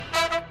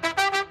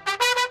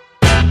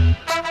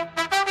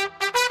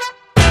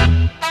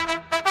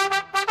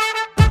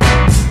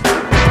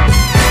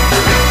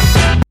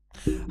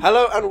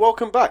Hello and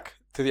welcome back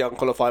to the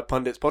Unqualified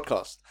Pundits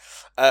podcast.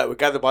 We're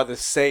gathered by the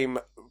same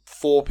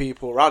four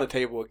people around the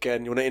table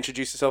again. You want to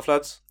introduce yourself,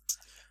 lads?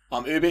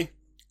 I'm Ubi.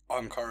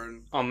 I'm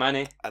Karen. I'm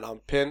Manny. And I'm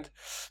Pinned.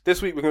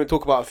 This week we're going to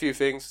talk about a few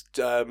things,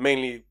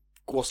 mainly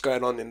what's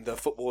going on in the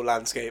football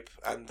landscape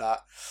and that.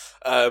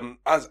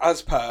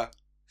 As per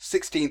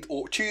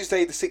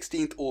Tuesday the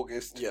 16th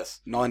August, Yes.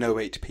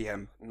 9:08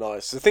 p.m.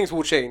 Nice. So things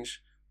will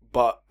change,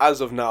 but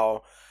as of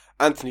now,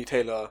 Anthony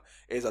Taylor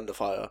is under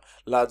fire.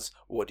 Lads,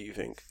 what do you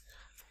think?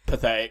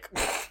 Pathetic.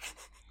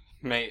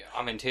 Mate,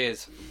 I'm in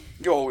tears.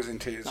 You're always in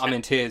tears. I'm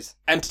in tears.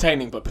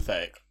 Entertaining but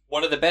pathetic.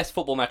 One of the best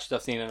football matches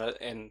I've seen in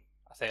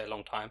I say a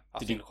long time. I've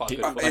Did seen you- quite a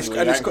did- good football It's Were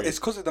you match. angry?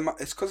 because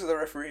of the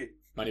referee.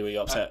 Manny, were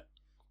you upset?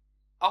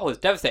 I was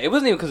devastated. It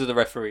wasn't even because of the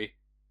referee.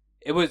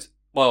 It was,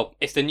 well,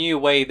 it's the new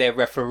way they're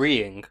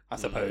refereeing, I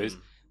suppose.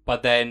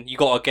 But then you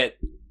got to get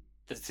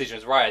the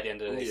decisions right at the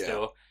end of the day Yeah.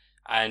 still.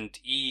 And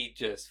he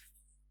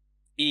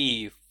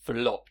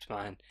flopped,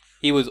 man.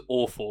 He was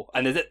awful.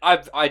 And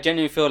I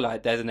genuinely feel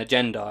like there's an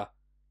agenda.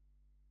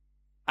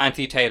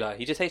 Anthony Taylor,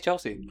 he just hates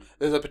Chelsea.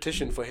 There's a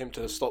petition for him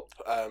to stop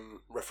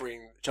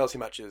refereeing Chelsea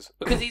matches.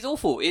 Because he's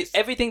awful.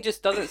 Everything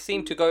just doesn't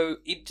seem to go...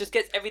 He just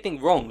gets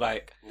everything wrong.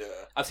 Like, Yeah.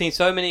 I've seen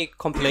so many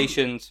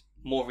compilations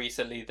more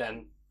recently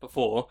than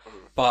before,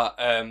 but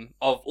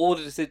of all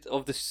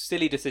the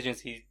silly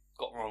decisions he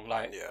got wrong,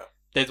 like Yeah.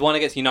 there's one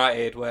against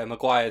United where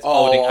Maguire's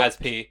holding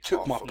Aspi.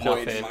 Took my for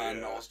point, nothing.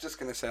 man. I was just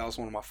gonna say that was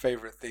one of my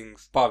favourite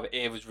things. But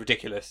it was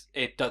ridiculous.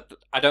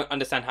 I don't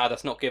understand how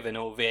that's not given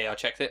or VAR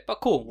checks it, but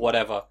cool,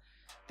 whatever.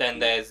 Then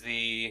there's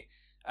the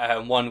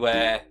one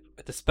where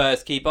the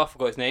Spurs keeper, I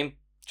forgot his name,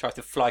 tries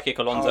to fly kick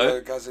Alonso.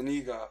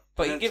 Gazaniga.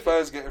 But But he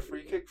Spurs get a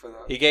free kick for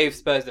that. He gave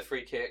Spurs the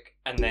free kick,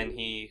 and then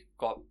he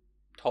got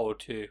told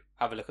to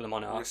have a look at the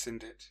monitor.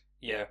 Rescinded.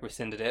 Yeah,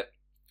 rescinded it.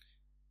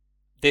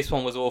 This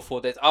one was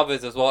awful. There's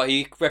others as well.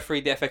 He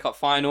refereed the FA Cup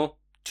final.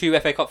 2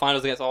 FA Cup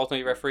finals against Arsenal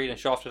he refereed and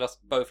shafted us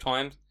both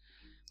times.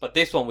 But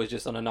this one was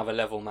just on another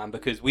level, man,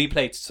 because we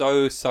played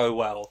so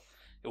well.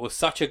 It was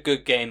such a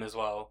good game as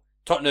well.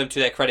 Tottenham, to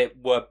their credit,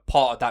 were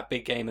part of that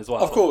big game as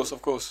well. Of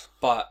course.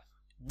 But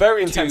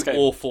Very two intense game.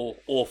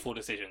 awful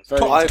decisions. Very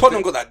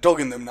Tottenham got that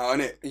dog in them now,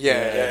 innit?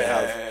 Yeah, they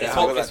have. yeah, It's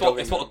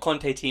yeah. what a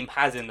Conte team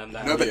has in them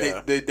now. No, but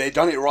Yeah. they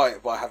done it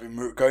right by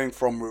going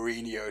from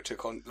Mourinho to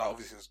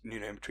obviously there's new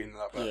name between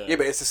that. But Yeah,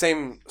 but it's the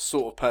same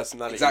sort of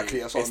personality. Exactly,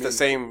 that's what it's I the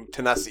mean. same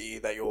tenacity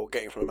that you're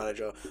getting from a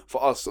manager.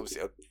 For us,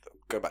 obviously,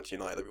 go back to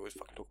United that we always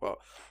fucking talk about.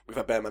 We've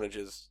had better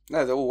managers.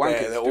 no, they're all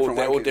wankers. Yeah, they're all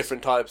wankers.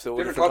 different types. They're all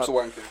Different types of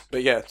types. wankers.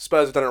 But yeah,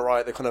 Spurs have done it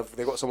right.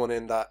 They got someone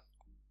in that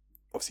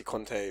obviously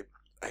Conte.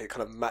 He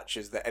kind of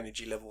matches the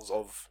energy levels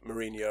of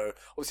Mourinho.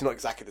 Obviously, not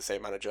exactly the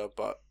same manager,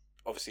 but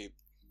obviously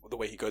the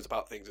way he goes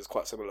about things is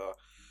quite similar.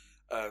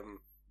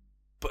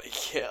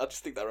 But yeah, I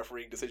just think that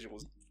refereeing decision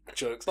was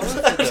jokes.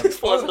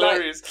 It was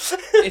hilarious.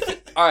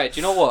 Alright, do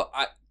you know what?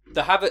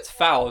 The Havertz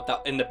foul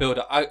that in the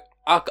build-up,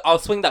 I'll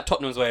swing that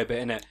Tottenham's way a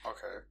bit, innit?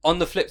 Okay. On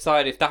the flip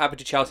side, if that happened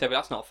to Chelsea,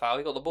 that's not a foul.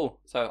 He got the ball.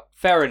 So,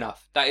 fair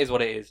enough. That is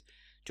what it is.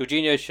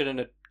 Jorginho shouldn't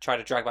have tried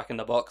to drag back in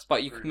the box,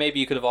 but maybe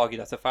you could have argued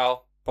that's a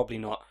foul. Probably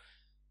not.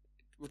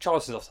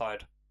 Charleston's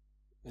offside.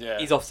 Yeah.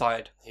 He's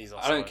offside. He's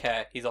I don't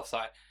care. He's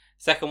offside.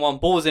 Second one,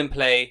 ball's in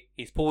play.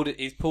 He's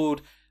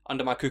pulled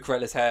under my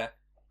Cucurella's hair.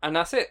 And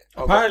that's it.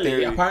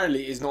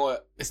 Apparently, it's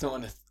not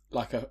an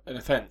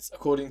offence.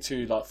 According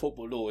to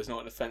football law, it's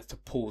not an offence to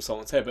pull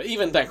someone's hair. But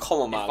even then, come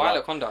on, man. It's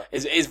violent conduct.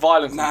 It's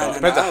violent Nah, conduct.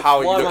 Depends on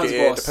how you My look at man's it.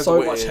 got Depends so on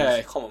what much it is.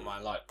 hair. Come on,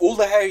 man. All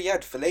the hair he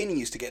had, Fellaini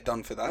used to get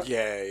done for that.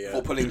 Yeah.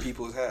 For pulling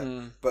people's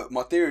hair. But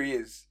my theory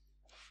is,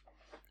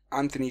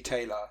 Anthony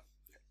Taylor,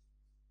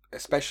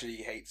 especially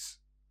hates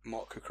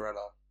Mark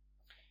Cucurella.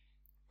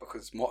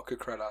 Because Mark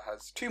Cucurella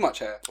has too much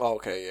hair. Oh,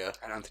 okay, yeah.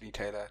 And Anthony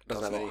Taylor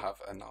Doesn't does have not any. have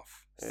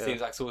enough. Yeah.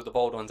 Seems like so was the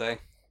bold ones, eh?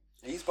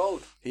 He's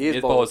bold. He is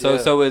He bold. So yeah.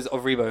 so is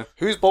Oribo.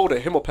 Who's bolder,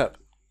 him or Pep?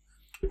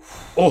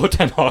 Or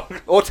Ten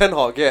Hag. Or Ten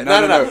Hag, yeah.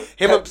 No, No. no.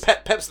 Him Pep's- and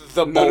Pep's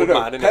the bold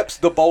man, innit? Pep's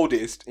the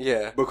boldest.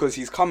 Yeah. Because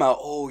he's come out,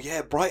 oh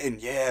yeah, Brighton,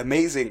 yeah,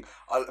 amazing.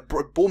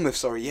 Bournemouth,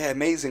 sorry, yeah,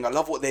 amazing. I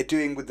love what they're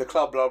doing with the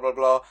club, blah, blah,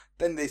 blah.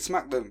 Then they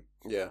smack them.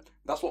 Yeah.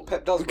 That's what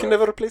Pep does, We bro. can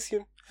never replace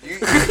him.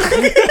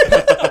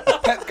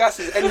 Pep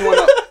gasses anyone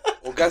up,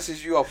 or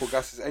gasses you up, or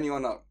gasses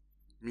anyone up.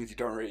 Means he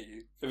don't rate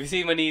you. Have you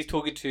seen when he's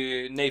talking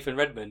to Nathan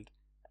Redmond?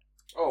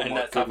 Oh And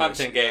my that goodness.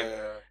 Southampton game.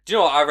 Yeah. Do you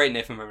know what? I rate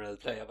Nathan Redmond as a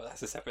player, but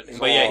that's a separate thing. He's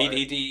But yeah, alright.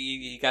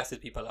 he gasses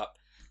people up.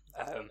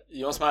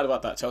 You know what's mad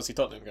about that Chelsea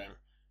Tottenham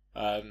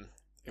game?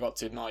 It got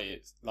to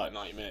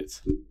 90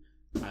 minutes,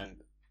 and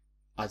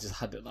I just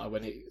had it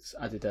when it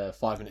added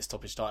 5 minutes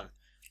stoppage time.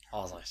 I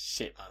was like,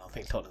 shit, man, I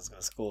think Tottenham's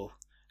gonna score,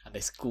 and they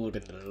scored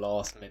in the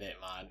last minute,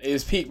 man. It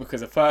was peak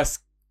because the first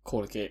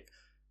corner kick,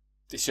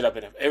 it should have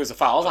been. It was a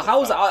foul. I was like, how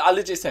was that? I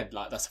legit said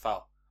that's a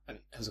foul, and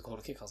it was a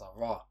corner kick. I was like,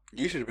 rah.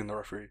 You should have been the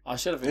referee. I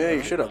should have. Yeah,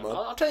 you should have, man.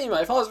 I'm telling you,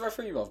 man. If I was a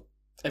referee, bro,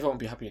 everyone would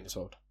be happy in this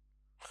world.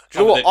 Do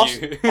you know Other what?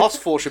 than you. Us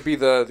four should be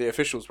the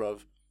officials,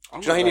 bruv. Do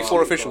you know how you need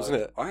 4 officials,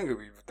 innit? I ain't gonna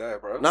be there,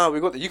 bro. Nah, we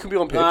got that. You can be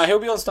on pitch. Nah, he'll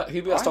be at I ain't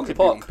Stockley gonna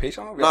be on Park. pitch.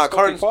 I'm gonna be Nah, at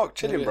Stockley current- Park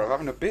chilling, Yeah. bro,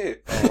 having a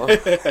beer. Oh.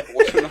 Watching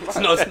the match. It's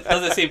not,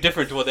 doesn't seem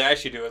different to what they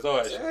actually do as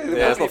well. Actually.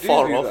 Yeah, it's not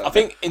far off. I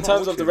think in I'm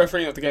terms of the watching.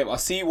 refereeing of the game, I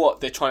see what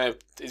they're trying to.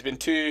 It's been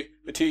two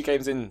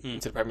games into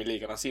the Premier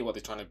League, and I see what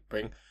they're trying to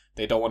bring.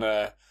 They don't want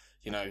to,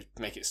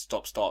 make it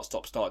stop, start.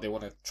 They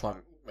want to try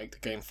and make the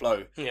game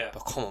flow. Yeah. But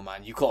come on,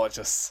 man, you gotta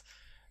just.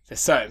 There's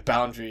certain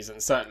boundaries and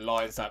certain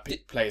lines that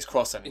players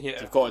cross, and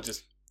Yeah. you've got to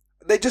just.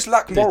 They just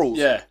lack morals.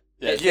 Yeah.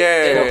 Yeah,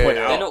 They're not putting it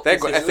they're out. not They've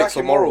got consistent. ethics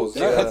or morals.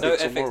 No Yeah. ethics. No or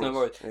ethics, no morals.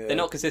 morals. Yeah. They're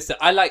not consistent.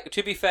 I like,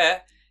 to be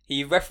fair,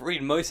 he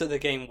refereed most of the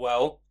game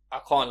well. I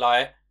can't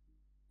lie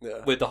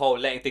Yeah. with the whole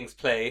letting things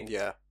play.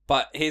 Yeah.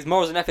 But his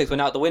morals and ethics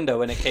went out the window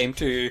when it came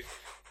to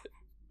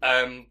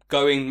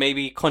going,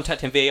 maybe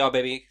contacting VAR,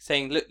 maybe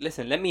saying, "Look,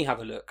 listen, let me have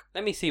a look.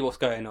 Let me see what's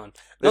going on."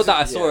 Not that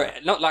I saw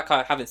it. Not like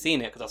I haven't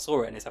seen it because I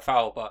saw it and it's a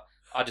foul, but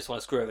I just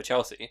want to screw over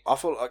Chelsea. I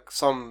feel like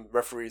some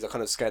referees are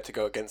kind of scared to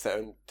go against their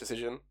own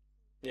decision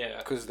Yeah.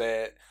 because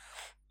they're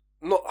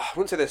not. I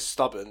wouldn't say they're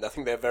stubborn. I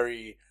think they're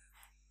very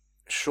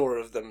sure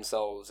of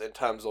themselves in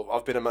terms of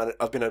I've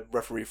been a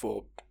referee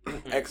for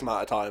X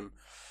amount of time.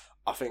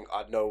 I think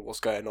I know what's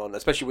going on,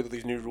 especially with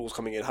these new rules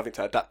coming in, having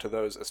to adapt to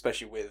those,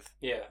 especially with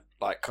Yeah.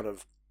 like kind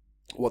of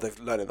what they've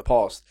learned in the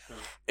past.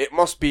 It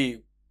must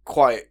be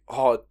quite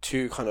hard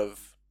to kind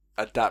of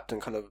adapt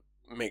and kind of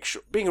make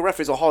sure. Being a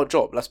referee is a hard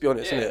job. Let's be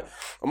honest, Yeah. isn't it?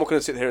 I'm not going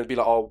to sit here and be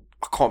like, "Oh,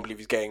 I can't believe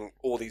he's getting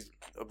all these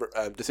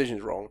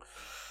decisions wrong."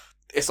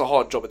 It's a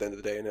hard job at the end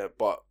of the day, innit?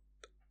 But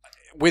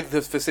with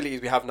the facilities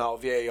we have now,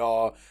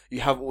 VAR, you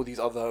have all these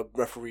other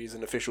referees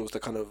and officials to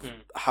kind of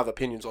have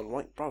opinions on.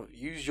 Right, bro,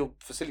 use your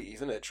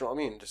facilities, innit? Do you know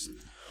what I mean? Just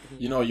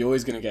You're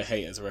always gonna get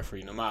hate as a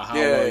referee, no matter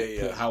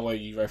how well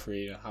you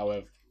referee,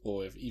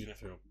 even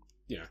if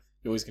you're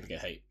always gonna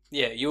get hate.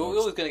 Yeah, you're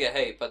always going to get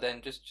hate, but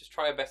then just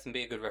try your best and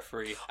be a good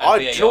referee. I-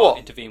 And do you know VAR what?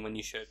 intervene when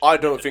you should. I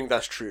don't think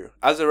that's true.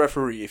 As a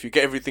referee, if you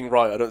get everything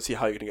right, I don't see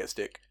how you're gonna get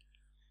stick.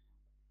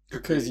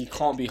 Because you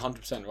can't be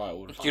 100% right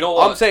all the time. Do you know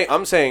what?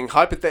 I'm saying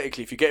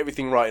hypothetically, if you get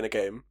everything right in a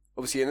game,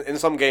 obviously in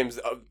some games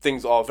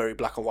things are very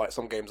black and white.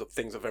 Some games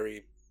things are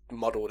very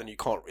muddled, and you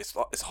can't.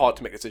 It's hard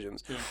to make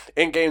decisions.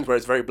 In games where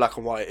it's very black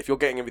and white, if you're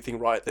getting everything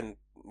right, then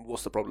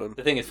what's the problem?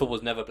 The thing is,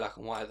 football's never black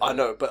and white. Though. I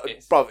know, but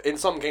It's- bruv, in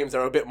some games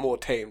they're a bit more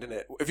tamed, isn't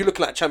it? If you're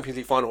looking at a Champions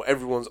League final,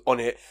 everyone's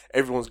on it,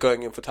 everyone's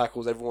going in for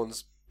tackles,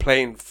 everyone's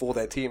playing for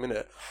their team,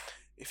 innit?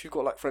 If you've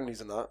got like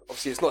friendlies and that,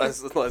 obviously it's not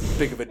as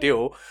big of a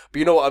deal. But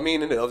you know what I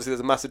mean, innit? Obviously there's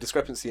a massive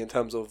discrepancy in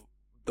terms of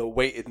the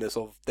weightedness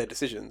of their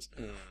decisions.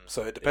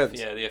 So it depends.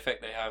 Yeah, the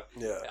effect they have.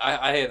 Yeah.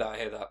 I hear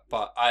that.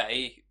 But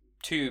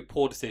two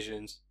poor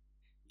decisions.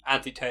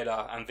 Anthony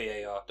Taylor and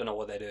VAR don't know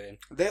what they're doing.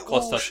 They're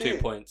Cost all us 2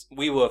 shit. points.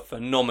 We were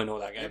phenomenal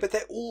that game. Yeah, but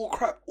they're all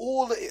crap.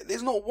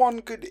 There's not one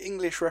good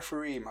English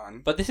referee,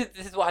 man. But this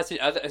is what I see.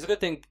 It's a good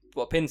thing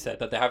what Pin said,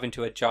 that they're having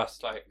to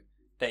adjust. Like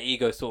their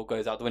ego sort of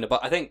goes out the window.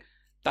 But I think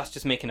that's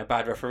just making a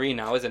bad referee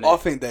now, isn't it? I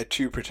think they're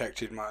too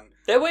protected, man.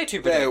 They're way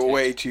too protected. They're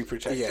way too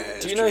protected. Yeah,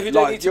 Do you know who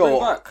they need to bring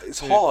back? It's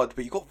hard,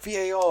 but you got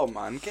VAR,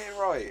 man. Get it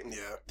right. Yeah.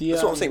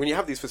 That's what I'm saying. When you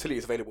have these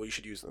facilities available, you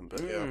should use them.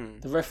 But yeah.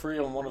 The referee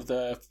on one of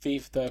the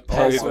FIFA,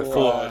 Oh PES my or,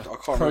 god, I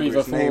can't Pro remember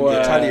his Evo name. for,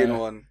 The Italian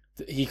one.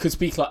 he could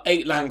speak like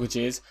 8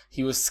 languages.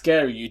 He was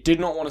scary. You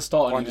did not want to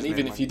start on Find him, his and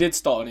even name, if man. you did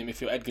start on him,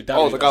 if you're Edgar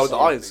Davids. Oh, the guy with the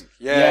eyes.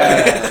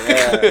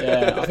 Yeah.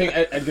 Yeah, I think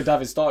Edgar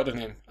Davids started on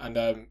him,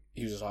 and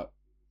he was just like,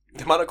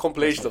 The amount of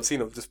compilations I've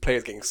seen of just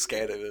players getting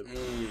scared of him.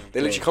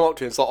 They literally come up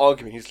to him and start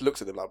arguing. He just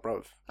looks at them like,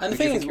 bruv. and the who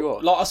do you thing is, think you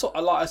are?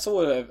 like I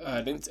saw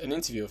an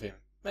interview of him.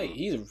 Mate,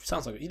 he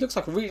looks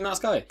like a really nice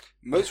guy.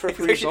 Most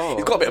referees are.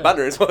 He's got a bit of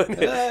banner as well.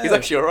 Isn't Yeah. He's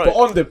actually alright. But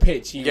on the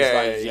pitch, he was Yeah,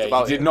 like, he's he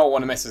about did it. not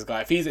want to mess this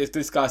guy. If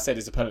this guy said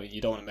it's a penalty, you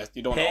don't want to mess.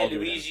 You don't want to argue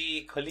with him.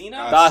 Luigi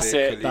Colina? That's it,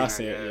 it. That's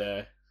Colina, it. yeah.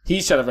 Yeah,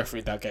 he should have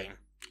refereed that game.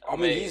 I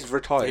mean, he's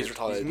retired. He's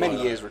retired, many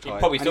yeah. years He'd retired.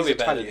 probably And still be he's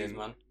better than Italian. this,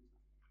 man.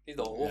 He's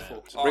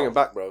awful. So bring him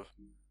back, bruv.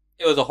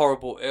 It was a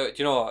horrible. Do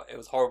you know what? It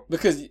was horrible.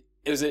 Because it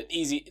was an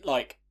easy,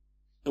 like,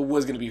 it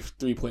was going to be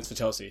 3 points for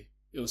Chelsea.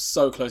 It was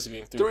so close to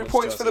being 3 3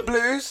 points for the Chelsea.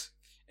 Blues.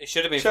 It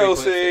should have been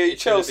Chelsea, 3 points. It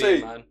should have Chelsea.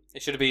 been, man.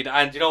 It should have been.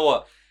 And you know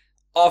what?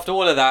 After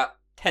all of that,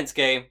 tense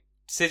game,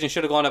 decision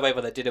should have gone away,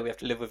 but they did it. We have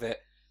to live with it.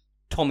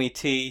 Tommy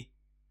T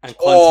and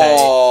Conte.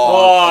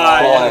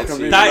 yeah,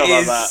 quality. That Forgot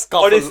is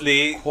about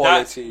honestly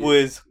Quality. that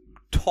was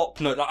top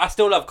notch. Like, I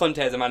still love Conte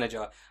as a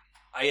manager.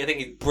 I think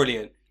he's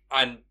brilliant,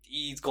 and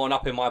he's gone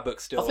up in my book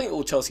still. I think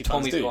all Chelsea fans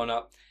Tommy's do. gone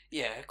up.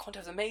 Yeah,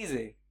 Conte's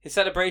amazing. His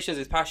celebrations,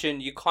 his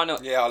passion, you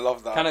cannot Yeah, I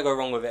love that. go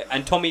wrong with it.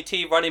 And Tommy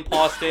T running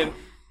past him,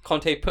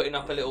 Conte putting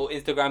up a little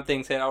Instagram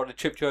thing saying, "I would have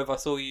tripped you over. I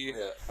saw you."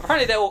 Yeah.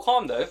 Apparently they're all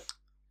calm though.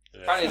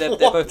 Apparently they're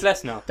both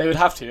blessed now. They would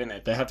have to,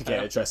 innit? They have to get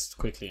Yeah. it addressed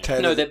quickly.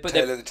 Taylor, No, but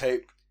Taylor the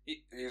tape.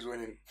 He's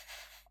winning.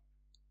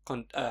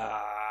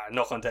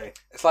 Not Conte.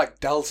 It's like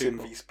Dalton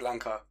Tuchel. v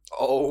Blanca.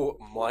 Oh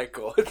my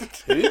god.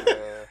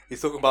 Yeah.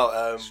 He's talking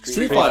about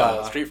Street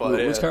Fighter. Street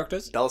Fighter. Which yeah.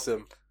 characters?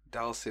 Dalsim.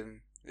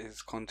 Dalton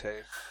is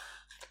Conte.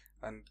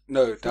 And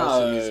no,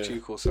 Dalton is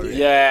Tuchel, sorry.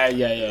 Yeah.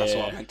 That's yeah,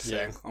 what I meant to say.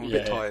 yeah, I'm a yeah,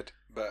 bit tired.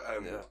 But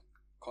Yeah.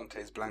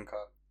 Conte's Blanca.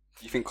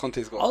 You think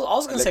Conte's got? I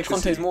was going to say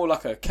electricity? Conte's more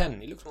like a Ken.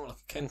 He looks more like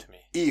a Ken to me.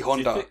 E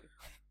Honda. think-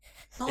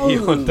 No,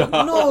 E-Honda.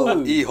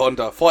 no. E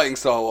Honda. Fighting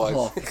style wise.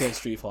 Oh, forget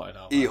Street Fighter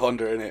now. E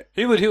Honda in it.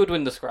 Who would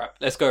win the scrap?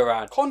 Let's go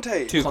around.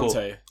 Conte. Tuchel.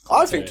 Conte.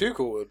 I think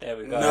Tuchel would. There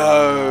we go.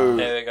 No.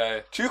 There we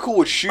go. Tuchel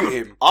would shoot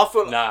him. I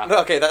feel Nah. no,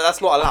 okay,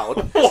 that's not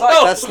allowed.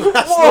 Whoa. That's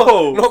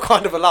Whoa. not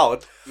kind of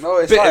allowed. No,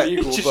 it's Bit like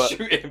illegal. Just but-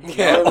 shoot him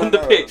Yeah. No, on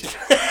the no. pitch.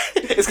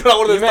 It's kind of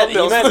one of those You meant-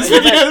 thumbnails you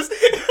for meant-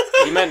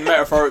 videos. He meant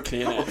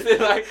metaphorically, innit?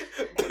 like,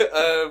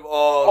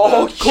 Oh,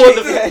 no.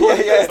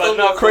 shit, yeah. But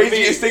not for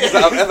Craziest me. things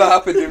that have ever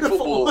happened in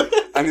football,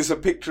 and it's a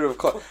picture of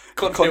Conte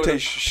with Conte a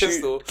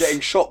pistol. getting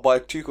shot by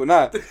Tuchel.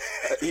 Nah,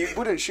 he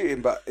wouldn't shoot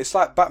him, but it's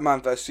like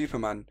Batman vs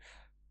Superman.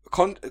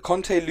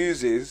 Conte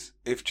loses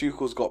if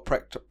Tuchel's got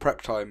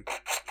prep time,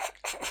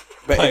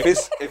 but Like-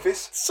 if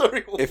it's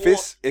Sorry. if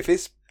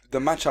it's the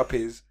matchup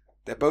is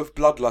they're both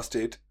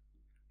bloodlusted,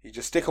 you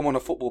just stick them on a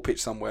football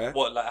pitch somewhere.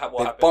 what They've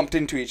happened? bumped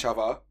into each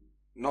other.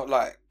 Not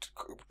like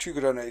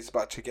Tuchel don't know he's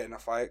about to get in a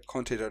fight.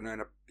 Conte don't know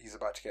he's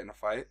about to get in a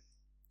fight,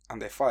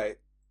 and they fight.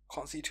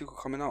 Can't see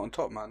Tuchel coming out on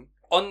top, man.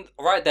 On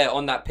right there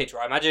on that pitch,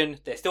 right? Imagine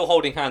they're still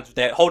holding hands.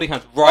 They're holding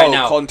hands right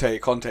now.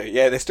 Conte.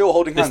 Yeah, they're still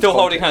holding They're hands. still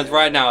Conte, holding hands yeah.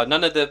 right now.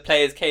 None of the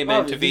players came in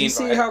Bruv, to did you intervene.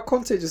 see Right? how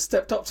Conte just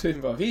stepped up to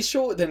him, bro? He's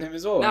shorter than him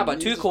as well. Nah, but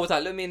He just- Tuchel was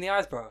like, "Look me in the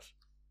eyes, bro."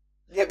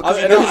 Yeah, because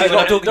I he know, knows I he's know,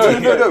 not talking no, to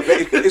him. no. No,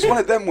 but it's one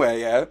of them where,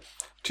 yeah,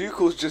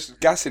 Tuchel's just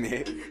gassing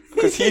it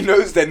because he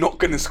knows they're not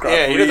going to scrap.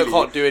 Yeah, he knows they really.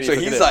 can't do anything,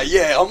 So he's innit? like,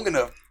 yeah, I'm going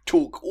to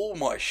talk all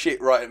my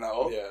shit right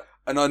now, Yeah.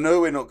 and I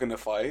know we're not going to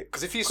fight.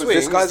 Because if he 'Cause swings,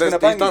 this guy's he's gonna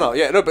bang done you. out.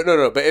 Yeah, no,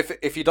 but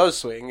if he does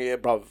swing, yeah,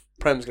 bruv,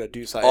 Prem's gonna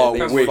do something. Oh,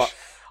 They we wish. fuck-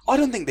 I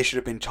don't think they should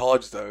have been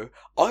charged though.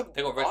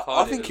 They got red I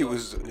carded think as it well.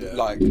 was Yeah.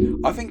 like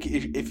I think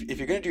if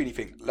you're going to do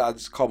anything,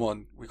 lads, come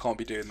on, we can't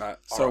be doing that.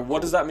 So Alright, what cool.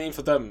 does that mean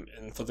for them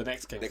and for the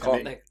next game? They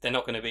Can can't- They're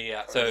not going to be.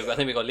 So I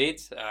think we got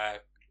Leeds.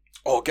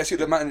 Oh, guess who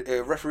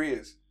the referee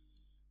is?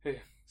 Who?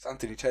 It's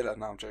Anthony Taylor.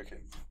 No, I'm joking.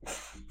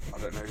 I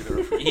don't know who the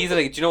referee is. He's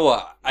like, do you know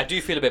what? I do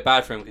feel a bit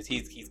bad for him because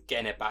he's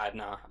getting it bad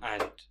now.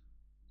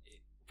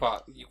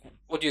 But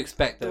what do you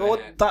expect? Though, Well,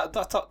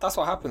 innit? that's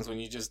what happens when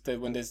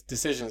when there's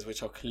decisions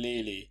which are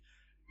clearly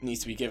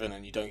needs to be given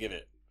and you don't give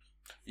it.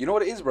 You know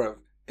what it is, bro?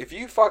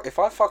 If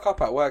I fuck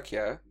up at work,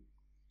 yeah,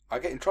 I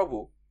get in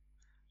trouble.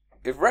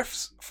 If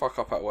refs fuck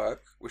up at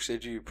work, which they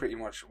do pretty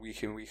much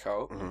week in, week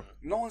out, Mhm.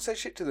 no one says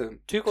shit to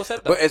them. Tuchel said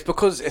that. But it's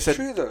because it's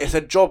True, though.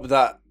 a job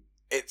that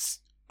it's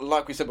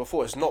like we said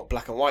before. It's not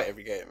black and white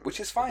every game, Which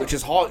is fine. which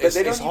is hard. But It's,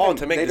 they don't it's hard even-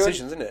 to make they don't-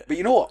 decisions, isn't it? But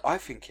you know what I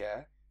think,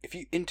 yeah? If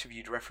you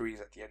interviewed referees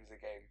at the end of the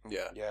game,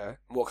 Yeah, yeah,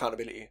 more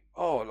accountability.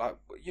 oh, like,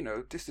 you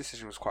know, this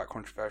decision was quite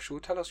controversial.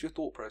 Tell us your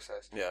thought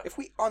process. Yeah. If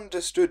we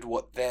understood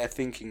what their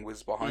thinking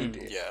was behind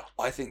it, Yeah,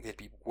 I think there'd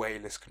be way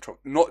less control.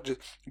 Not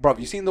just, bruv,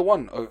 you seen the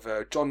one of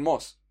John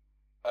Moss?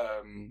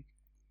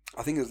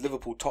 I think it was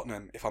Liverpool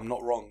Tottenham, if I'm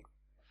not wrong.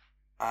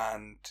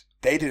 And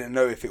they didn't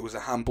know if it was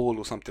a handball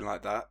or something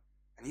like that.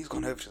 And he's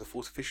gone over to the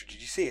fourth official.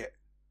 Did you see it?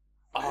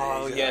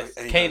 Oh Yeah, yes,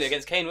 and he Kane goes-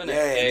 against Kane, wasn't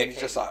Yeah, it? and then he's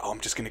Kane. just like, oh, I'm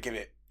just going to give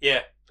it.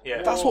 yeah.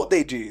 That's what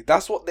they do.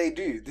 That's what they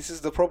do. This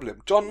is the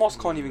problem. John Moss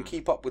can't Mm. even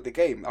keep up with the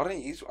game. I don't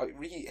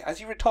think has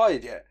he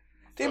retired yet?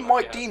 Didn't Feel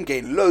like Mike he Dean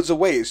gain loads of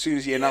weight as soon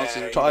as he announced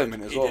his he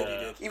retirement did, as he well? did,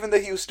 he did. Even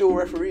though he was still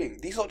refereeing.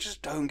 These lot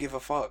just don't give a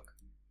fuck.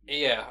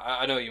 Yeah,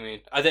 I know what you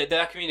mean. I think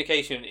that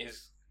communication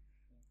is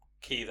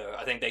key, though.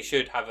 I think they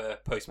should have a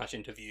post-match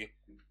interview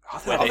I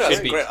think- Where I they think should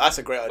that's, be- a great, that's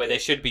a great where idea. they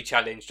should be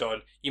challenged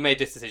on. You made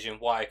this decision.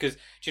 Why? Because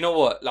do you know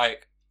what?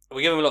 Like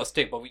we give them a lot of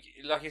stick, but we,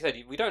 like you said,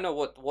 we don't know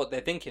what their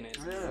thinking is.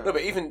 Yeah. No,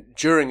 but even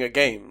during a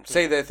game,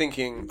 say they're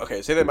thinking,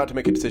 okay, say they're about to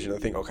make a decision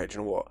and think, okay, do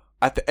you know what?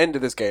 At the end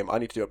of this game, I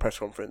need to do a press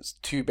conference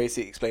to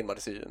basically explain my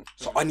decision.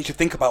 So I need to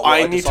think about what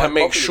I need to decide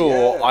make properly.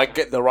 sure Yeah. I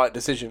get the right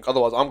decision.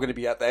 Otherwise, I'm going to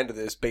be at the end of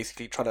this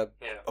basically trying to.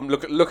 Yeah, I'm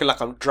looking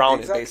like I'm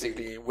drowning Exactly.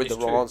 basically with It's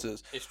the wrong true.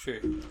 answers. it's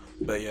true.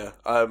 But yeah,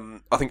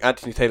 I think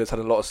Anthony Taylor's had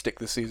a lot of stick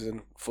this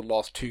season for the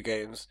last 2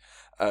 games,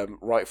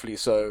 rightfully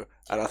so.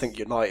 And I think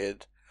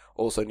United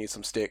also need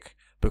some stick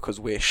because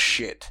we're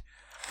shit.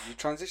 You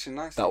transition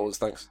nicely. That was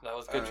thanks. That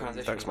was a good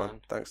transition, Thanks,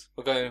 man. Thanks.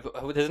 We're going.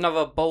 There's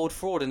another bold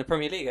fraud in the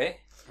Premier League, eh?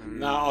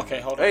 No,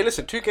 okay, hold on. Hey,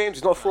 listen, 2 games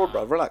is not fraud,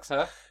 bro. Relax.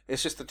 Huh?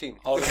 It's just the team.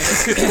 Hold on.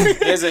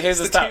 Here's a The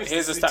stat. teams-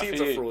 Here's a the stat for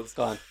teams are you. frauds.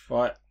 Go on.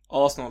 Right,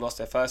 Arsenal lost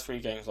their first 3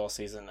 games last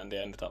season and they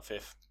ended up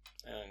 5th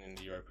in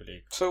the Europa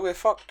League. So we're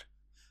fucked.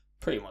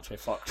 Pretty much, we're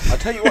fucked. I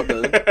tell you what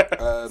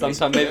though.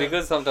 Sometimes maybe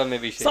good, sometimes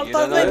maybe shit. You Sometimes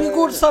don't know. maybe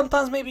good,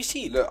 sometimes maybe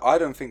shit. Look, I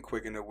don't think we're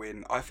gonna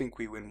win. I think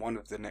we win one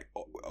of the next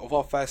of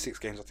our first 6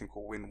 games. I think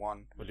we'll win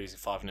one. We're losing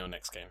 5-0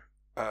 next game.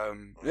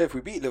 Yeah, if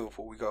we beat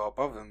Liverpool, we go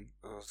above them.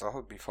 So that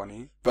would be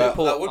funny. But-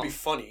 But That would be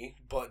funny,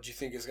 but do you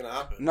think it's going to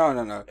happen?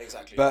 no.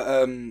 Exactly. But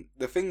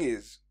the thing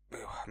is,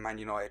 Man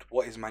United.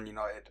 What is Man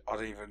United? I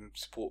don't even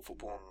support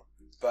football.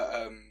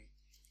 But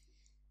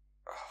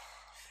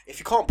if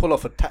you can't pull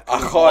off a tactical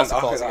I can't-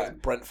 masterclass I-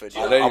 against Brentford,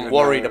 I don't I'm even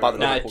worried know. about the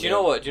Nah, Liverpool do you know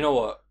game. what? Do you know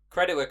what?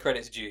 Credit where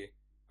credit's due.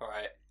 All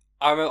right.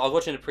 I remember I was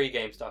watching the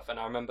pre-game stuff, and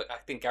I remember I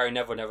think Gary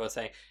Neville was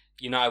saying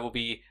United will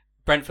be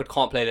Brentford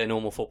can't play their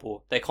normal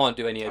football. They can't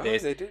do any of oh,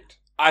 this. they did.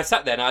 I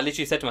sat there and I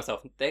literally said to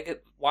myself,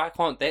 why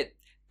can't they?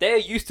 They're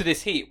used to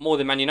this heat more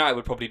than Man United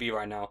would probably be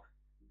right now.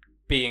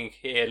 Being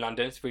here in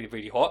London, it's really,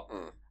 really hot.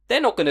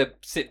 They're not going to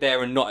sit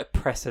there and not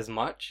press as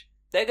much.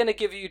 They're going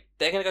to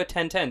they're going to go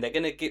 10-10. They're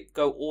going to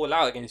go all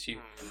out against you.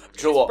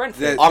 Do you know what?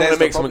 Brentford. I'm going There's to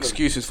make the some problem.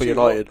 excuses for Too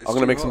United. hot. I'm going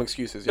to It's make too some hot.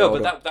 excuses. No,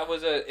 hold but on. that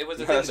was a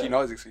thing. That's Though.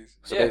 United's excuse.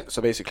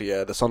 So basically,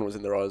 the sun was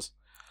in their eyes.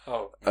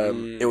 Oh,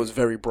 It was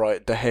very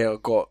bright. De Gea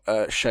got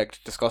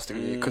shagged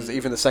disgustingly because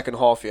even the second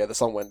half, the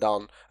sun went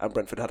down and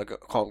Brentford had a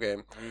calm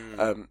game.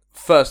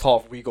 First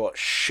half, we got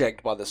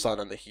shagged by the sun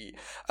and the heat.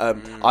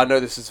 I know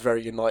this is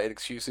very United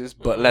excuses,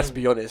 but let's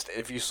be honest.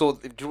 If you saw,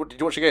 did you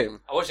watch the game?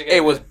 I watched the game.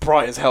 It was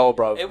bright as hell,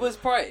 bro. It was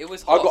bright. It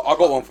was I hot.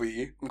 got one for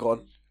you. Go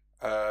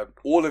on.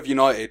 All of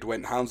United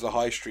went Hounslow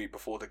High Street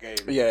before the game.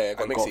 Yeah,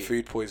 got and got Mixie.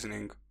 food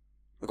poisoning.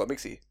 We got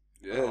Mixie.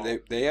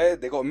 Yeah,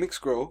 they got a mixed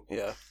grill.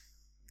 Yeah,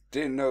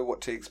 Didn't know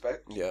what to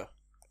expect. yeah.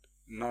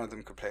 None of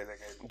them could play their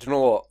game. Do you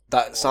know what?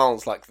 That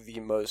sounds like the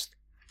most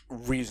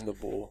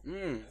reasonable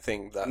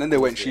thing. That And then they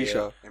went yeah.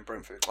 Shisha in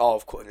Brentford. Oh,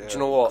 of course. Yeah. Do you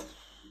know what?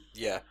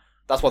 Yeah,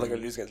 that's why they're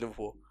going to lose against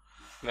Liverpool.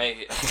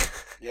 Mate,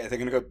 Yeah, they're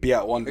gonna go be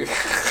at one.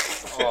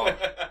 oh,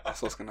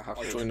 That's what's gonna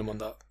happen. I'll join them on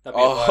that. that'd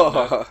be a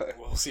vibe, no?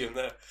 We'll see him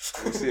there.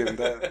 We'll see him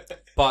there.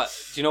 But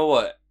do you know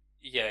what?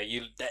 Yeah,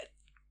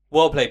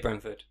 well played,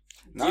 Brentford.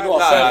 Nah, You know what?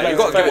 nah, Fair nah, play you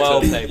to gotta them. give it to Well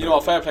them. played. You know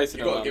what? Fair play to You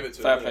them. gotta man. give it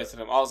to Fair them, play yeah. to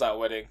them. I was at a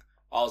wedding.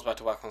 I was about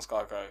to work on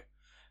Sky Go,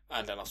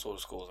 and then I saw the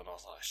scores, and I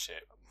was like,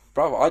 "Shit."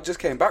 Brother, I just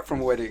came back from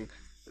a wedding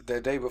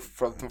the day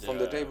before. From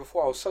the day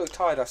before, I was so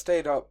tired. I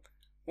stayed up.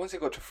 Once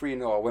it got to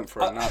 3-0, I went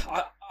for a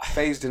nap.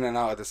 Phased in and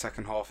out of the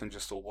second half, and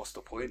just thought, "What's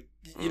the point?"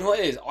 You know what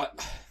it is?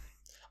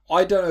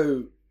 I don't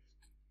know.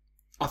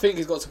 I think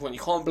it's got to a point you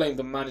can't blame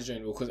the manager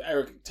anymore because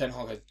Eric Ten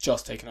Hag has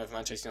just taken over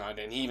Manchester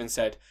United, and he even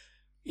said,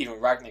 even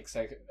Ragnick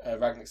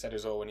said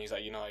as well when he was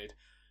at United,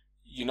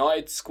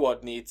 United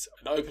squad needs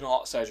an open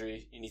heart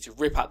surgery. You need to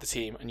rip out the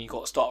team, and you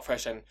got to start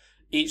fresh. And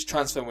each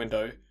transfer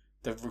window,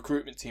 the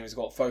recruitment team has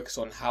got to focus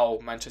on how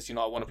Manchester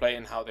United want to play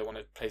and how they want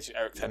to play to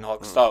Eric Ten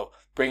Hag's style,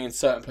 bringing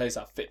certain players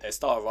that fit their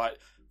style. Right.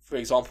 For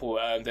example,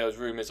 there was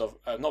rumours of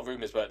not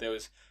rumours, but there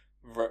was.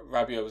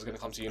 Rabiot was going to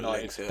come to United.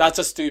 Links, yeah. That's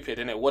just stupid,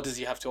 isn't it? What does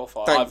he have to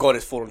offer? Thank God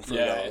it's fallen through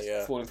Yeah, now. it's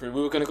Yeah. falling through.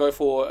 We were going to go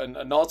for an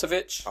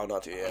Arnautovic. Oh,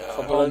 not yeah.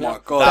 From Oh Bologna. my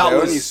God, that they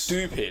was only-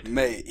 stupid.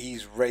 Mate,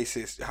 he's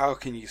racist. How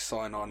can you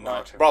sign on now?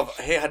 Right. Bruv,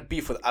 he had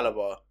beef with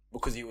Alaba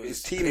because he was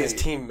His his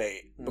teammate.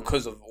 teammate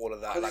because of all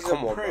of that. 'Cause Like, he's a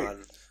come on, prick.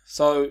 man.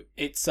 So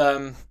it's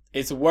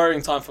a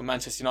worrying time for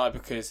Manchester United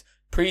because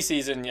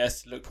pre-season,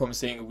 yes, looked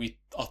promising.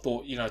 I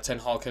thought Ten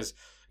Hag has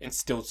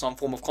instilled some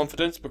form of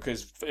confidence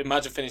because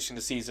imagine finishing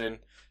the season.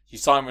 You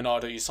sign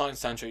Ronaldo, you sign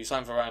Sancho, you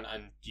sign Varane,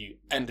 and you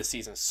end the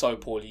season so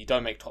poorly. You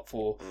don't make top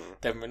four.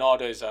 Then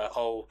Ronaldo's I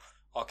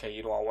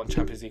want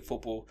Champions League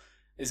football.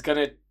 It's going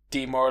to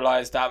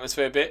demoralise the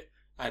atmosphere a bit.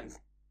 And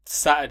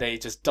Saturday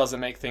just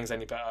doesn't make things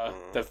any better.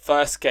 The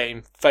first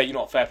game, fair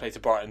play to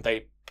Brighton.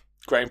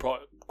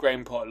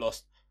 Graham Potter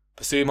lost.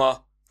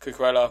 Basuma,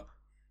 Cucurella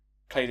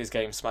played his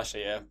game, smashed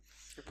it, yeah.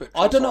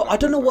 I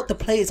don't know what the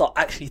players are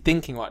actually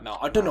thinking right now.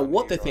 I don't know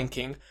what they're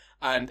thinking.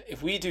 And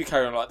if we do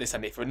carry on like this,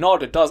 and if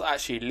Ronaldo does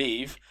actually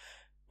leave,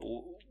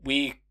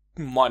 we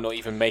might not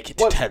even make it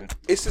to 10th.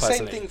 It's the personally.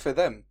 same thing for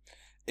them.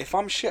 If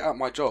I'm shit at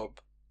my job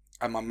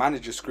and my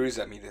manager screws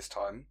at me this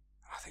time,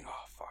 I think,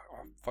 oh fuck,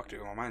 I fucked it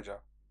with my manager.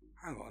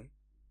 Hang on,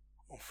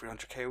 I'm on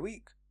 300k a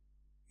week.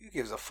 Who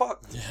gives a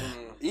fuck? Yeah.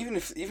 Even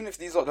if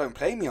these lot don't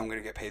play me, I'm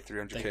gonna get paid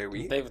 300k a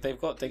week. They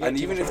get And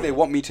too even much if they money.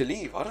 want me to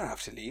leave, I don't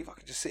have to leave. I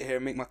can just sit here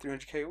and make my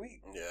 300k a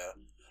week. Yeah.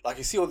 Like,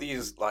 you see all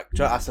these, like,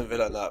 Aston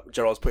Villa and that,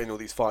 Gerrard's putting all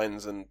these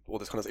fines and all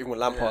this kind of stuff. Even when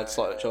Lampard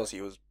started at Chelsea,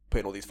 he was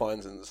putting all these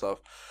fines and stuff.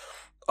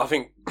 I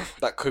think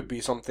that could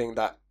be something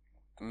that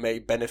may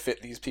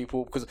benefit these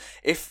people. Because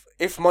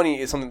if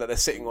money is something that they're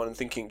sitting on and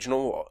thinking, do you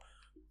know what?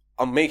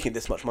 I'm making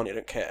this much money, I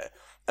don't care.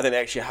 And then they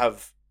actually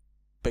have,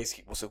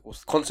 basically, what's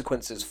the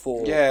consequences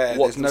for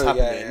what's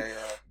happening.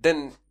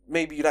 Then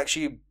maybe you'd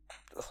actually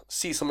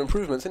see some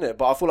improvements in it,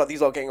 but I feel like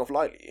these are getting off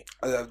lightly.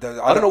 I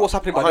don't know what's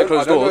happening behind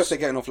closed I don't know doors. if they're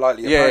getting off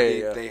lightly. Yeah,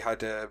 Apparently, yeah. they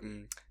had a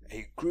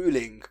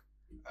grueling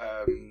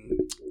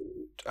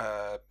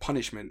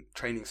punishment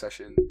training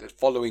session the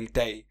following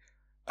day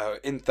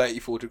in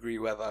 34-degree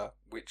weather,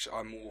 which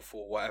I'm all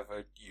for.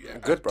 Whatever you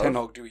Good, bro. Ten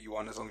Hag, do what you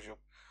want as long as you're.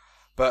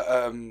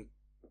 But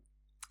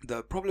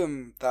the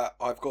problem that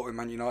I've got with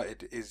Man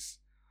United is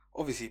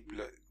obviously,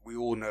 look, we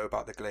all know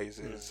about the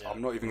Glazers.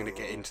 I'm not even going to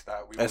get into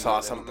that. We all It's know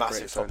that's they're a not the massive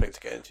greatest topic owners.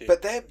 to get into.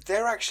 But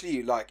they're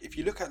actually, like, if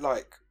you look at,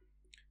 like,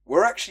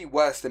 we're actually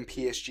worse than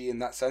PSG in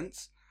that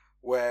sense,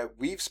 where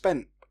we've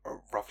spent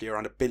roughly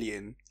around $1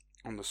 billion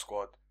on the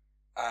squad,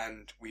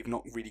 and we've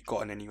not really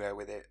gotten anywhere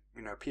with it.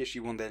 You know,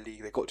 PSG won their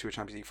league, they got to a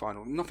Champions League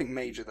final. Nothing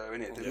major though,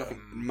 innit? There's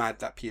nothing mad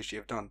that PSG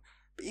have done.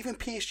 But even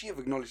PSG have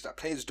acknowledged that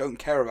players don't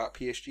care about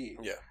PSG.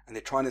 Yeah. And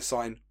they're trying to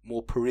sign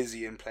more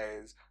Parisian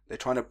players. They're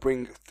trying to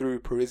bring through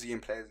Parisian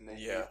players in their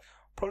Yeah.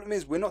 Problem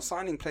is, we're not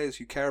signing players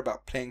who care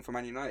about playing for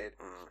Man United.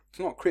 It's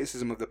not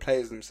criticism of the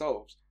players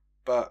themselves,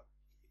 but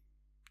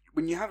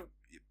when you have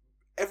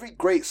every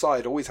great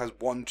side always has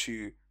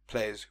 1-2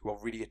 players who are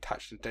really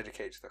attached and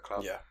dedicated to the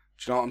club. Yeah.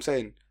 Do you know what I'm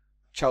saying?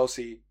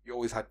 Chelsea, you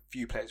always had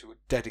few players who were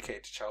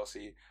dedicated to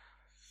Chelsea.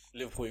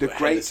 Liverpool, The you got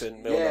great-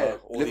 Henderson, Milner, yeah,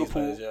 all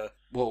Liverpool- these players,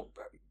 Well,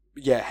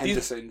 yeah,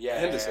 Henderson, yeah.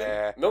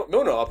 Henderson.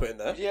 Milner, I'll put in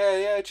there.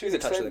 Yeah, to He's an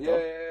attached to extent, the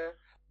club. yeah.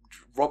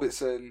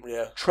 Robertson,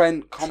 Yeah.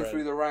 Trent come Trent,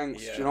 through the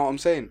ranks. yeah. Do you know what I'm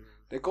saying?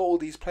 They got all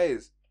these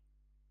players.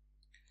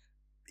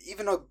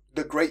 Even though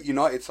the great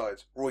United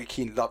sides, Roy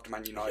Keane loved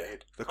Man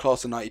United. The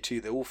class of '92,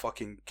 they're all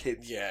fucking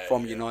kids Yeah,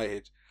 from yeah.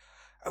 United.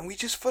 And we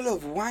just full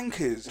of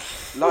wankers.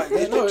 Like,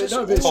 they're No, just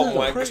no, but it's all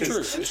true. Wankers. pricks.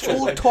 It's true.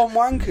 It's all Tom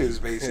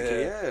Wankers,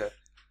 basically, yeah.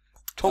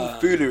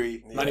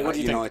 Tomfoolery Manny, what at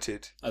do you think?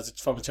 United.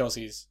 From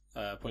Chelsea's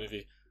point of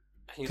view.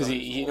 He's Because on he,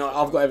 his you know,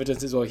 awful. I've got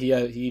evidence as well. He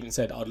even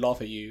said, "I'd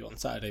laugh at you on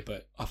Saturday,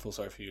 but I feel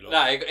sorry for you." Lot.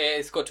 No,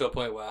 it's got to a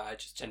point where I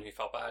just genuinely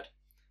felt bad.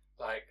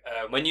 Like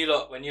when you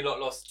lot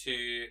lost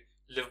to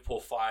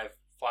Liverpool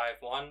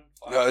 5-1.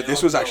 No,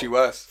 this was actually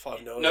worse.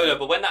 5-0. No,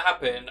 but when that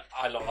happened,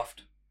 I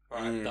laughed.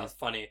 Right, Mm. that's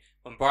funny.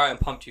 When Brighton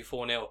pumped you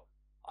 4-0,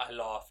 I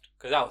laughed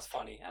because that was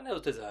funny and it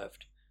was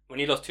deserved. When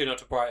you lost 2-0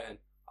 to Brighton,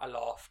 I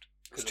laughed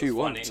It's because it was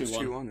 2-1. funny. It was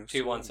 2-1.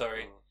 2-1,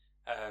 sorry.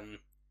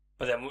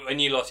 But then when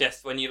you lost,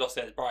 when you lost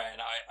against Brighton,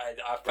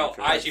 I felt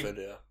Brentford,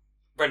 yeah.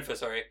 Brentford,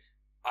 sorry.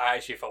 I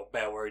actually felt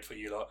bare worried for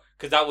you lot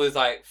because that was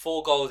like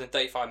 4 goals in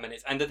 35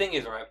 minutes. And the thing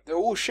is, right? They're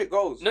all shit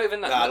goals. Not even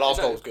that. Nah, last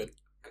no, goal was good.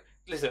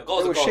 Listen, They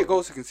goals were are goals. shit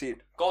goals to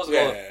concede. Goals are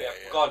Yeah, goals. yeah, Yeah,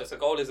 yeah. regardless, a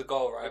goal is a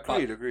goal, right?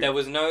 Agreed, But agreed. there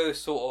was no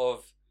sort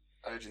of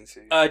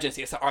Urgency.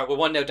 urgency. It's like, all right, we're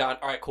 1-0 down.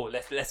 All right, cool.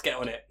 Let's get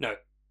on it. No,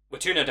 we're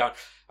 2-0 down.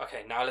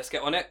 Okay, now let's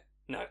get on it.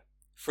 No,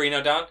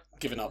 3-0 down.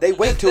 Giving up. They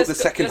wait till Let's the go-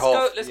 second let's half.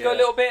 Go, let's go a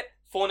little bit.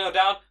 4-0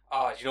 down.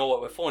 Ah, you know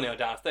what? We're 4-0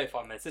 down. It's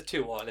 35 minutes. It's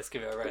 2-1. Let's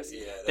give it a rest.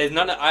 Yeah, There's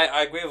none.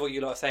 I agree with what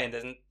you lot are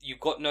saying. You've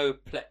got no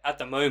play at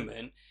the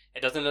moment. It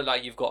doesn't look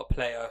like you've got a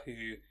player who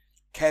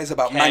Cares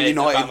about Cares Man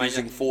United about Man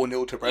losing United.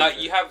 4-0 to Brentford.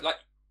 like you have like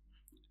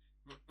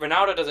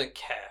Ronaldo doesn't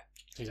care.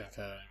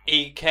 Exactly.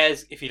 He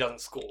cares if he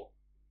doesn't score.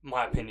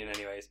 My opinion,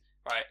 anyways.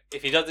 Right?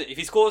 If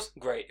he scores,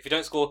 great. If he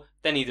don't score,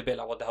 then he's a bit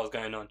like, what the hell's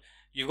going on?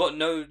 You've got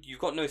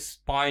no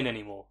spine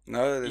anymore.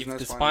 No, there's no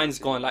The spine spine's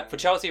in the gone. team, Like yeah. for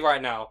Chelsea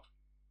right now,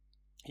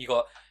 you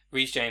got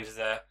Reece James is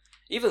there.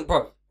 Even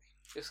bro,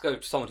 let's go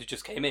to someone who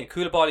just came in.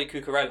 Koulibaly,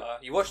 Cucurella.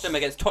 You watch them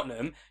against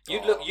Tottenham.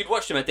 You'd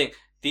watch them and think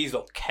these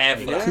lot care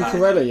for that. badge.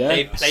 Cucurella, yeah.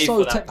 They play so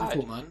for that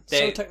technical, badge. man. They-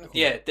 So technical.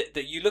 Yeah,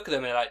 you look at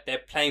them and they're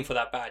playing for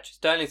that badge.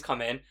 Sterling's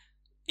come in.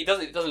 It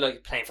doesn't look like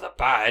he's playing for the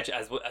badge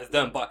as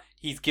them, but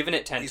he's given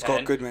it 10-10. He's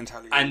got good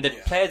mentality. And the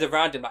Yeah. players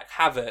around him, like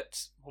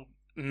Havertz,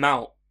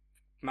 Mount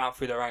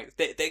through the ranks.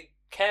 They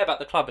care about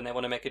the club and they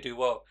want to make it do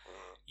well.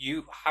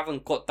 You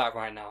haven't got that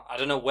right now. I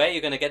don't know where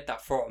you're going to get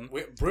that from.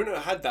 Bruno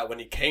had that when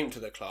he came to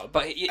the club,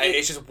 But and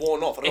it's just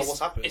worn off. I don't know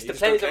what's happened. It's He the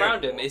just don't players care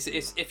around him. anymore.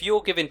 It's if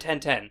you're giving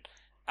 10-10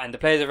 and the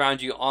players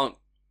around you aren't.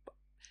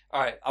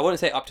 Alright, I wouldn't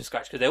say up to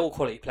scratch because they're all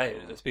quality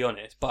players, let's be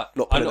honest. But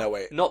Not pulling their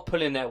weight. Not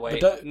pulling their weight.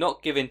 don't-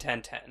 Not giving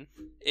 10-10.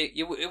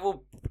 It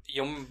will.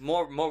 Your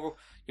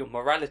your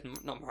morality,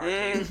 not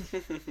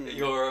morality.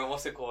 Your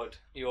what's it called?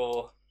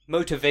 Your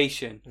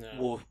motivation Yeah.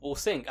 will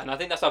sink, and I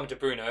think that's happened to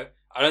Bruno.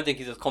 I don't think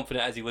he's as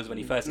confident as he was when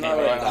he first No, came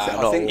in.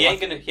 no, I think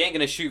He ain't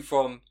gonna shoot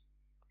from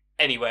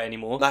anywhere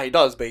anymore. Nah, he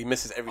does, but he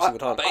misses every single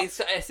time. But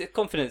it's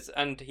confidence,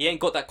 and he ain't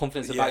got that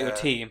confidence about your Yeah.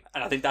 team,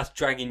 and I think that's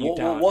dragging you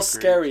down. What's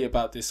Agreed. scary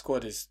about this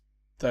squad is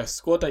the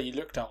squad that you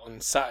looked at on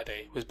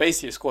Saturday was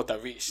basically a squad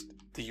that reached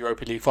the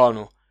Europa League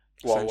final.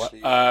 Well, Essentially.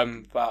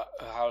 about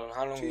how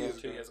long 2 ago? years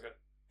 2 ago. years ago.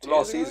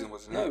 Last 2 years season, ago?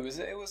 wasn't No,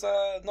 it? it was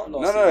not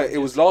last No, season. it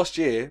was last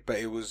year, but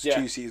it was Yeah,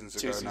 2 seasons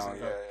 2 ago seasons now.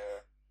 ago. Yeah.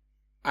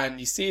 And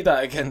you see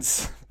that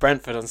against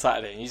Brentford on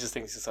Saturday, and you just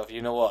think to yourself,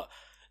 you know what?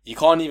 You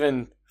can't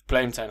even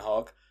blame Ten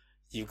Hag.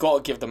 You've got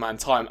to give the man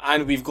time,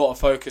 and we've got to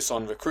focus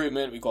on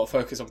recruitment. We've got to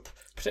focus on.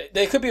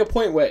 There could be a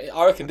point where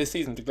I reckon this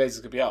season the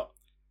Glazers could be out.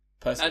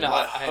 Personally, No,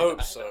 I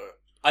hope so.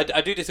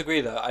 I do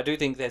disagree though. I do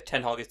think that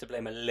Ten Hag is to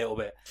blame a little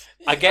bit.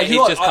 I get You he's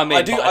know what? just come in.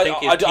 I do. but I think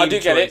his I do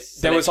team get it. choice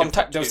There was some.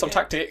 selection There was some too.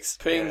 tactics.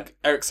 Putting Yeah.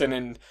 Ericsson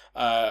in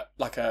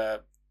like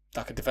a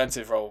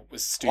defensive role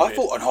was I stupid.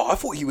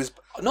 thought he was.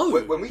 no.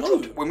 When we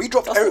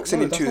dropped That's not- Ericsson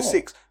no, into a that's not.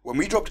 6, when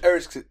we dropped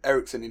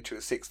Ericsson into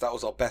a 6, that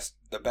was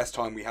the best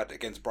time we had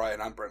against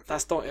Brighton and Brentford.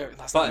 That's not.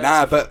 That's But- not.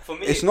 Nah, but for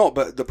me- it's not.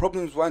 But the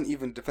problems weren't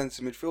even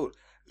defensive midfield.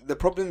 The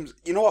problems,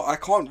 you know what? I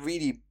can't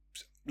really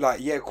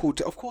cool.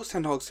 Of course,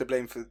 Ten Hag's to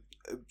blame for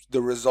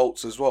the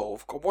results as well.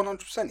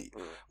 100%.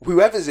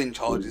 Whoever's in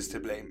charge is to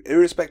blame,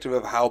 irrespective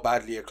of how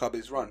badly a club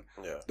is run.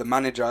 Yeah. The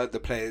manager,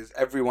 the players,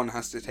 everyone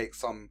has to take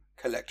some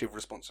collective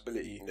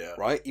responsibility. Yeah.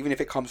 Right? Even if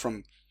it comes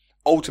from.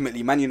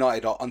 Ultimately, Man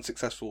United are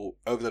unsuccessful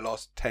over the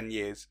last 10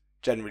 years,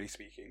 generally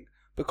speaking,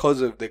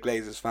 because of the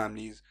Glazers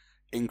family's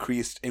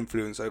increased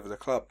influence over the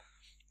club.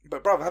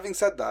 But, bruv, having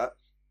said that,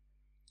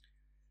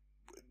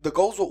 the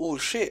goals were all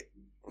shit.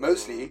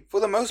 Mostly. For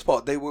the most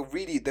part, they were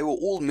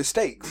all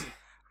mistakes.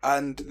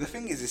 And the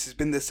thing is, this has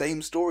been the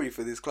same story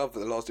for this club for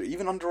the last 2 years.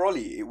 Even under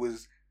Ollie, it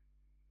was,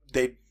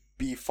 they'd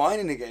be fine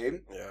in a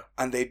game, Yeah.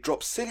 and they'd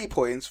drop silly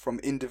points from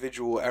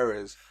individual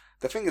errors.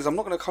 The thing is, I'm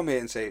not going to come here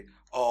and say,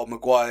 oh,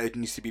 Maguire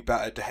needs to be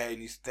better, De Gea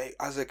needs to...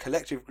 As a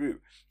collective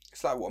group,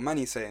 it's like what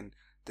Manny's saying.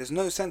 There's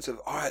no sense of,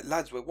 all right,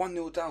 lads, we're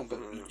 1-0 down, but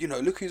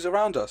look who's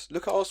around us.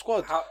 Look at our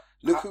squad.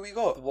 Look who we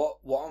got. What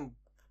I'm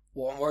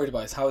worried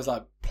about is how is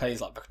like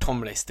players like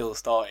McTominay still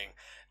starting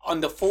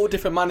under 4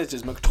 different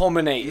managers.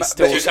 McTominay is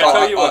still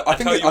starting. I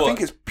think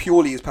it's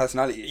purely his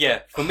personality. Yeah,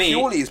 for me,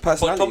 purely his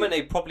personality.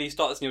 McTominay probably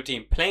starts in your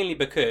team plainly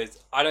because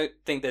I don't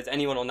think there's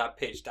anyone on that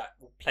pitch that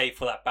will play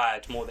for that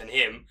badge more than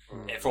him,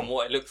 from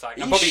what it looks like.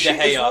 And probably De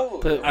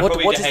Gea.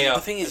 But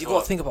the thing is, you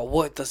got to think about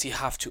what does he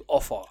have to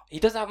offer. He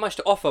doesn't have much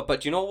to offer,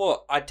 but you know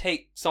what? I'd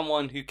take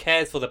someone who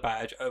cares for the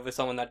badge over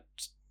someone that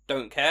just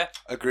don't care.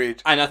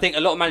 Agreed. And I think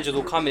a lot of managers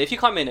will come in. If you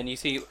come in and you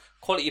see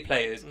quality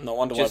players, no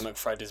wonder why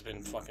McFred has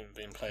been fucking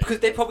being played. Because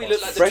they probably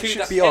look like Fred the two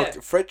should that be care.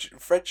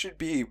 Fred should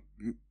be.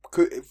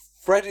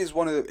 Fred is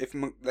one of the. If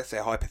let's say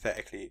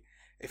hypothetically,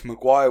 if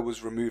Maguire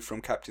was removed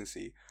from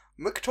captaincy,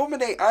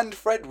 McTominay and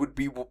Fred would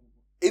be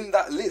in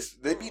that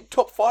list. They'd be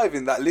top 5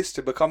 in that list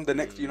to become the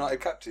next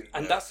United captain.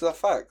 And that's the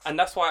fact. And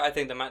that's why I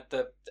think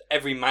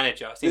every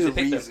manager seems There's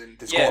to a pick reason. them.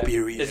 There's got to be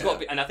a reason. There's got to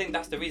be, and I think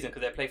that's the reason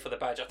because they play for the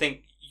badge. I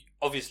think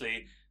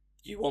obviously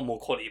you want more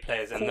quality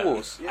players than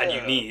that, and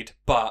you need,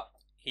 but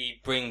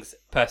he brings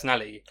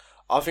personality.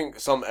 I think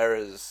some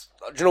errors.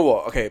 Do you know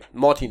what? Okay,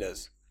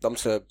 Martinez. I'm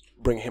just gonna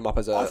bring him up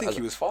as a. I think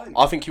he was fine.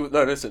 I think he was.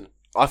 No, listen.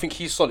 I think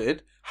he's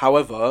solid.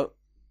 However,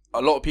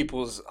 a lot of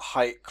people's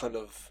height kind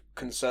of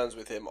concerns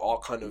with him are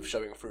kind of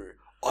showing through.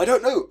 I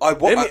don't know.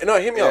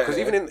 Hear me out. Because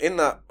even in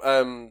that,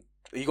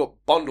 he got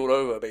bundled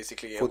over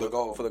basically for the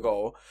goal. For the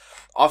goal.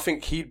 I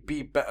think he'd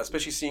be better,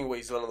 especially seeing what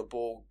he's done on the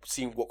ball,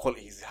 seeing what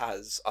quality he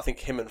has. I think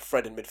him and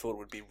Fred in midfield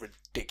would be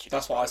ridiculous.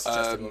 That's what I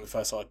suggested when we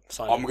first signed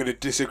him. I'm going to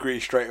disagree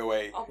straight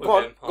away. Go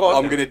on.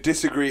 I'm going to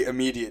disagree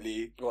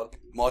immediately. Go on.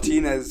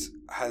 Martinez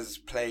has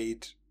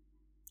played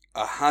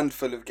a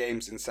handful of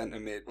games in centre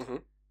mid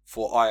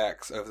for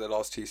Ajax over the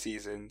last 2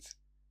 seasons.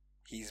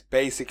 He's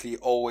basically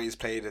always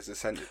played as a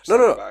centre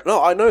back.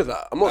 No, I know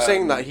that. I'm not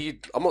saying that he's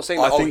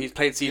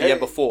played CDM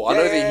before. I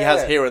know that he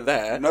has here and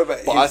there. No,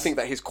 but I think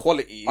that his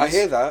qualities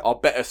are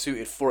better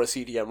suited for a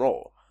CDM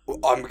role.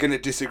 I'm going to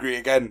disagree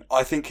again.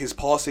 I think his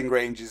passing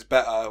range is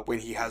better when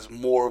he has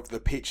more of the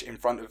pitch in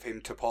front of him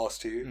to pass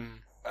to.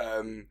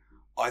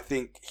 I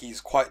think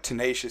he's quite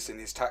tenacious in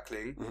his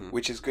tackling,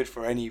 which is good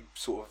for any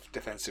sort of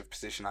defensive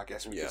position, I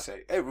guess we could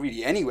say.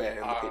 Really,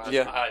 anywhere on the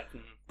pitch.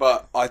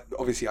 But I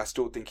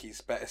still think he's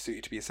better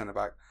suited to be a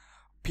centre-back.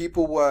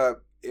 People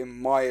were,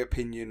 in my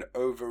opinion,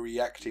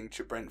 overreacting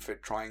to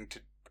Brentford trying to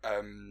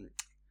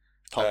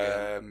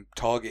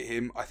target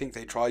him. I think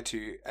they tried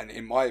to, and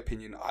in my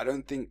opinion, I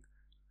don't think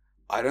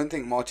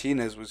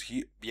Martinez was...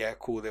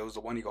 cool, there was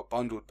the one he got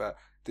bundled, but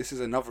this is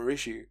another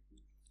issue.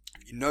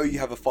 You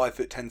have a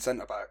 5'10"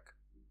 centre-back.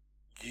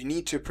 You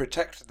need to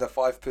protect the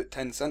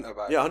 5'10" centre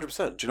back. Yeah,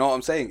 100%. Do you know what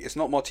I'm saying? It's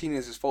not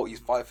Martinez's fault. He's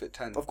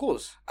 5'10". Of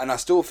course. And I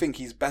still think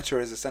he's better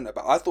as a centre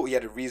back. I thought he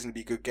had a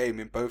reasonably good game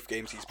in both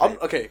games he's played.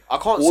 I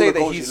can't say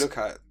that he's. You look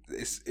at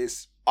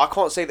it's. I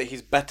can't say that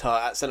he's better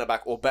at centre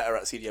back or better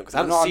at CDM because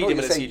I haven't seen him in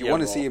a CDM. You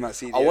want to see him at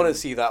CDM. I want to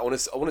see that. I want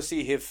to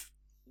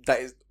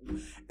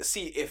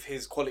see if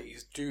his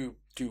qualities do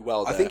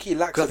well there. I think he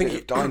lacks a bit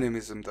of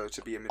dynamism though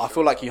to be a midfielder. I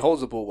feel like he holds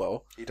the ball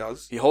well. He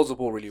does. He holds the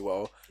ball really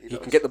well. He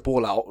can get the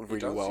ball out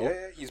really well.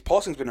 Yeah, his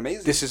passing's been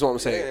amazing. This is what I'm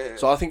saying. Yeah.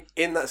 So I think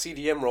in that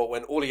CDM role,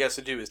 when all he has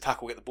to do is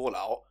tackle, get the ball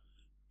out,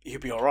 he'll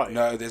be all right.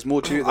 No, there's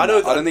more to it than that. I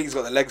don't think he's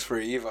got the legs for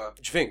it either.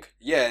 Do you think?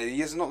 Yeah, he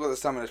has not got the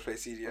stamina to play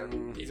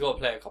CDM. He's got to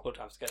play a couple of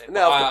times to get it.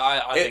 No,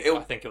 I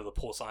think it was a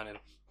poor signing.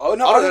 Oh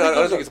no, I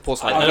don't think it's a poor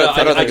signing.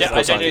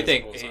 I genuinely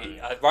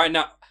think right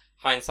now,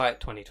 hindsight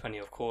 2020,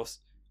 of course.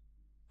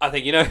 I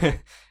think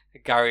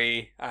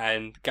Gary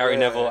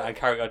Neville and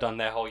Carragher done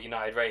their whole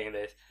United rating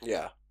this.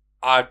 Yeah.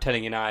 I'm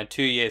telling you now, in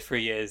 2 years,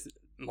 3 years,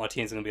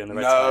 Martinez is going to be on the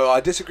red side. No, I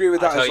disagree with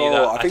that as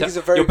well. I think he's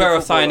a very You're better good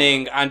off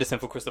signing Anderson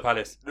for Crystal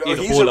Palace. No,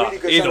 he's a baller. really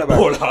good He's a centre-back.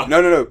 baller.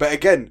 No, but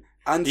again,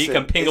 Anderson, he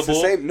can ping a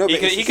ball.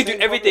 He can do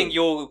everything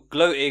you're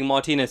gloating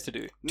Martinez to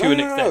do to an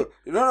extent.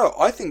 No.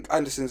 I think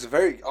Anderson's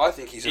I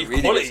think he's a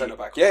really good centre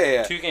back.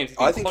 Yeah. 2 games.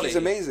 I think he's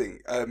amazing.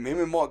 Him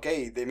and Mark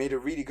Gay, they made a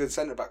really good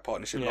centre back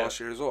partnership last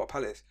year as well at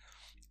Palace.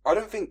 I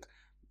don't think.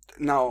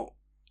 Now,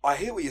 I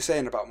hear what you're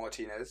saying about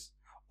Martinez.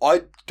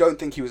 I don't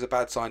think he was a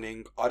bad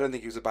signing. I don't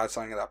think he was a bad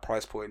signing at that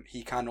price point.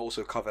 He can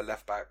also cover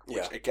left back,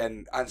 which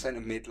again, and centre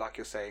mid, like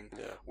you're saying,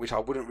 which I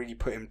wouldn't really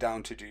put him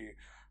down to do.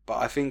 But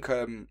I think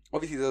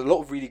obviously there's a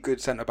lot of really good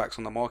centre backs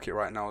on the market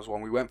right now as well.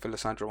 We went for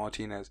Lisandro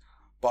Martinez,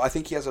 but I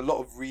think he has a lot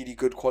of really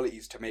good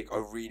qualities to make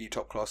a really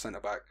top class centre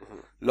back.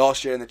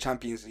 Last year in the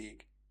Champions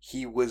League,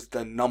 he was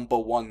the number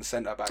 1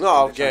 centre back in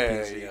the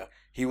Champions League.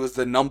 He was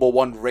the number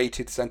 1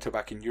 rated centre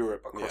back in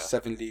Europe across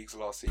 7 leagues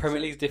last season.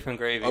 Premier League's different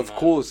gravy. Of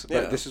course,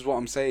 but this is what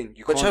I'm saying.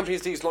 But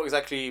Champions League's not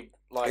exactly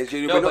like it's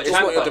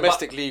not your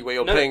domestic league where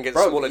you're playing against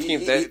smaller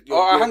teams.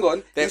 Hang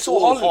on, they're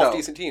all half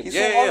decent teams. He saw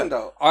Haaland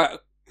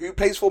out. Who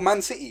plays for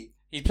Man City?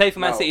 He plays for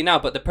Man City now,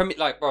 but the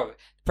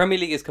Premier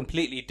League is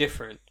completely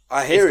different.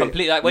 I hear it.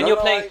 Completely like when you're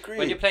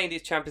playing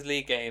these Champions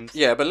League games.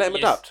 Yeah, but let him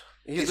adapt.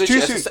 It's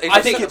too soon.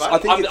 I'm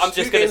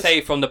just going to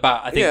say from the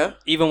bat. I think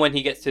even when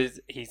he gets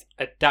he's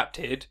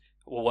adapted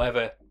or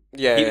whatever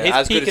Yeah, His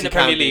as peak good as in he the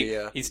Premier can be, League,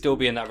 yeah. he'd still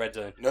be in that red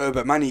zone. No,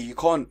 but Manny,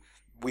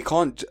 we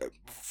can't.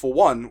 For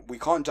one, we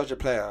can't judge a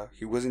player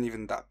who wasn't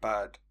even that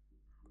bad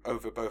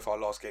over both our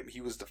last game.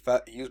 He was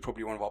he was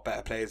probably one of our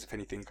better players, if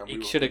anything. And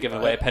He should have given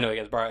away a penalty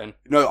against Brighton.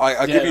 No,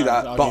 I give you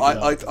that, I'll but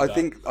give you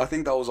that. I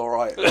think that was all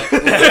right.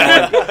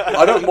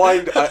 I don't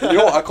mind. You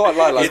know what? I can't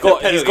lie. Like, He's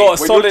got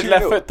a when solid you're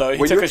left 2-0 foot though. He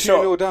when took you're a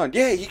shot. 2-0 down,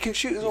 yeah, he can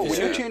shoot as well. When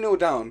Yeah. you're 2-0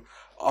 down,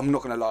 I'm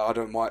not gonna lie. I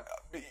don't mind.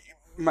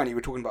 Manny,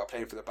 we're talking about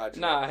playing for the badge.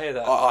 Nah, I hear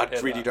that. I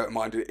hear really that. don't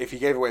mind it. If he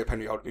gave away a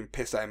penalty, I would have been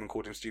pissed at him and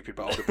called him stupid.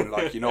 But I would have been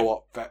like, you know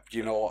what, Pep,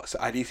 you know what. So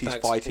at least he's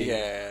Thanks. fighting.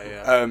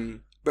 Yeah.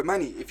 But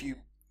Manny, if you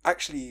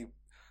actually,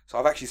 so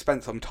I've actually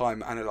spent some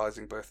time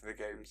analysing both of the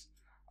games,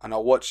 and I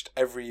watched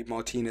every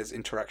Martinez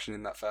interaction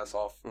in that first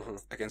half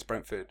against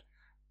Brentford.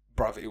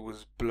 Bruv, it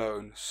was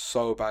blown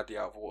so badly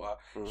out of water.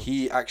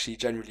 He actually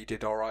generally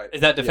did all right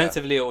Is that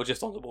defensively or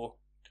just on the ball?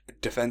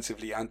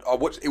 defensively, and I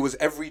watched. It was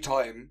every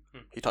time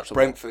He touched the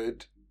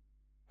Brentford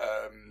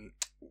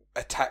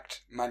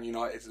attacked Man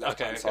United's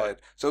left-hand side.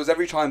 So it was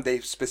every time they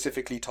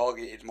specifically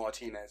targeted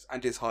Martinez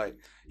and his height.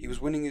 He was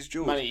winning his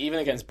duels. Manny, even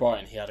against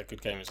Brighton, he had a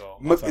good game as well.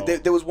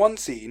 There was one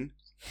scene.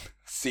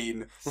 It's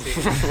Scene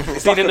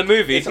like in the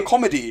movie. It's a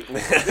comedy.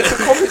 It's a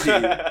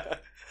comedy.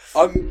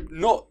 I'm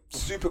not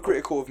super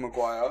critical of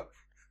Maguire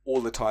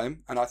all the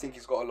time, and I think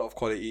he's got a lot of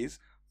qualities.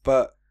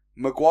 But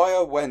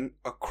Maguire went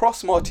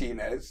across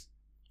Martinez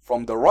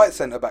from the right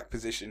centre-back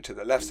position to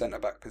the left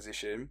centre-back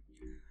position.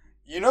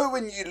 You know,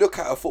 when you look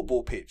at a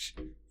football pitch,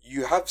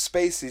 you have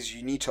spaces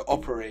you need to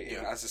operate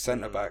in as a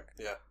centre-back.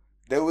 Yeah.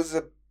 There was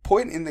a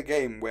point in the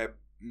game where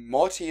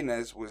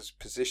Martinez was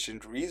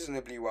positioned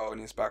reasonably well in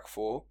his back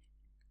four,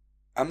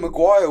 and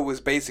Maguire was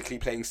basically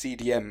playing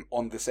CDM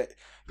on the set.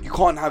 You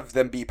can't have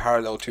them be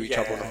parallel to each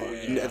other on the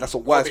ball. That's a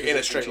worst in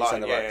a straight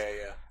line.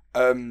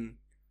 Yeah.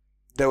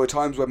 There were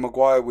times where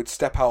Maguire would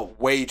step out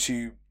way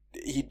too.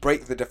 He'd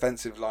break the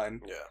defensive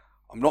line. Yeah.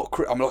 I'm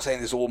not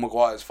saying it's all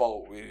Maguire's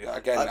fault.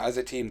 Again, as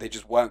a team, they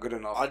just weren't good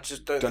enough. I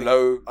just don't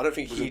Delot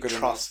think he wasn't good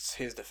trusts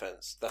his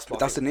defense. That's my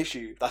That's thing. an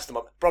issue. That's the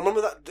bro. Remember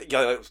that?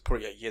 Yeah, it was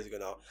probably years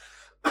ago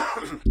now.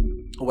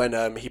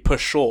 When he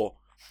pushed Shaw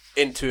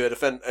into a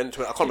defense. I can't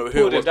remember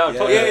who Pulled it him was. down.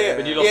 Yeah.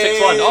 When you lost Yeah, 6-1.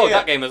 yeah, Oh, yeah.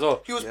 that game as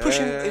well. He was Yeah,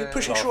 pushing, yeah, he was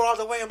pushing yeah. Shaw out of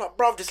the way. I'm like,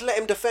 bruv, just let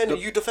him defend.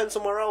 You defend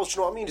somewhere else. Do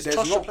you know what I mean? Just There's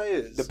trust your not-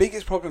 players. The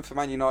biggest problem for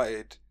Man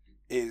United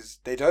is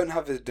they don't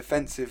have a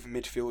defensive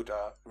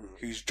midfielder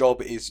whose job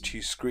is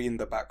to screen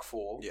the back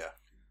four, Yeah.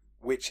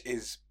 which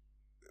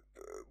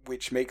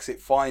makes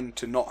it fine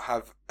to not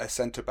have a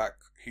centre back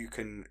who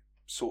can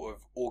sort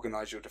of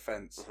organise your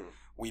defence.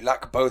 We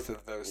lack both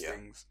of those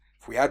things.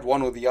 If we had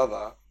one or the other,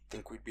 I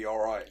think we'd be all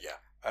right.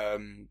 Yeah.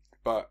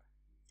 But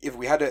if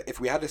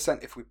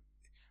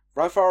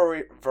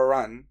Rafael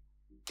Varane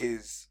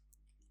is,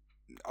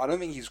 I don't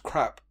think he's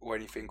crap or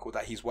anything, or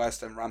that he's worse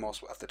than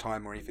Ramos at the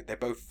time or anything. They're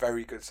both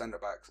very good centre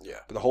backs. Yeah.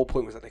 But the whole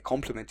point was that they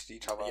complemented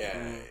each other.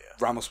 Yeah.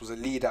 Ramos was a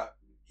leader.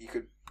 He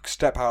could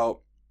step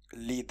out,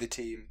 lead the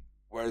team,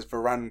 whereas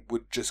Varane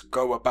would just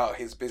go about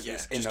his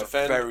business in just a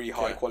defend. very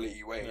high Yeah.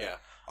 quality way. Yeah.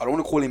 I don't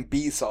want to call him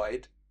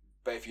B-side,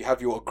 but if you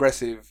have your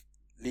aggressive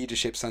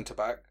leadership centre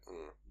back,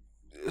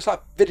 it's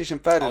like Vidic and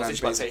I Ferdinand. was just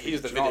about to say, basically.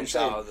 he's the Do you know what I'm Vidic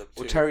saying? out of the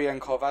Or two. Terry and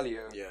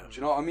Carvalho. Yeah. Do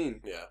you know what I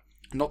mean? Yeah.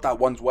 Not that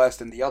one's worse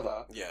than the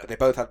other, Yeah. but they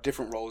both have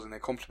different roles and they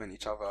complement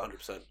each other.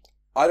 100%.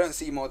 I don't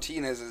see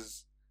Martinez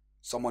as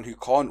someone who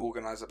can't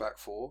organise a back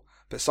four,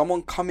 but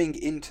someone coming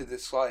into the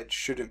side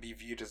shouldn't be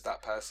viewed as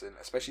that person,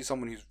 especially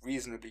someone who's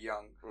reasonably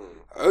young.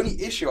 The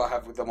only issue I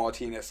have with the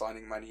Martinez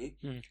signing money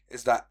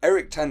is that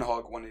Eric Ten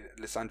Hag wanted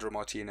Lisandro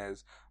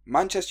Martinez.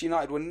 Manchester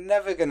United were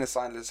never going to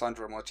sign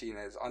Lisandro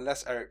Martinez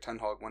unless Eric Ten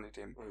Hag wanted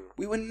him.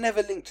 We were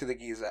never linked to the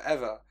geezer,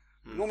 ever.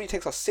 Normally it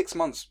takes us 6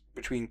 months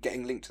between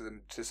getting linked to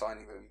them to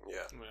signing them.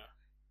 Yeah.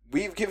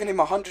 We've given him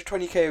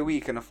 120k a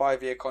week and a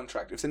 5-year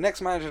contract. If the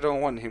next manager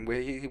don't want him,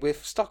 we're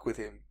stuck with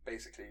him,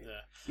 basically. Yeah.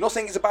 Not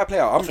saying he's a bad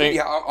player. On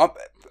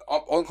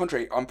the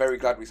contrary, I'm very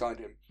glad we signed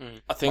him.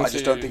 I think I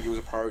just don't think it was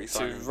a priority to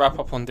signing. wrap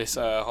up on this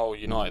whole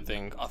United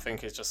thing, I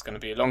think it's just going to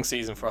be a long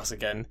season for us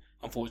again.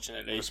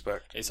 Unfortunately,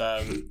 Respect. It's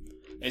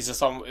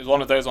just it's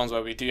one of those ones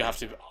where we do have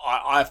to.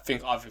 I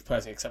think I've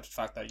personally accepted the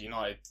fact that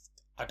United,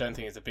 I don't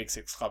think it's a Big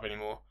Six club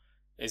anymore.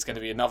 It's going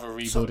to be another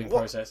rebuilding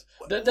process.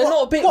 They're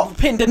not a big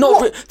pin. They're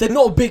not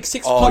a Big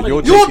Six club. You're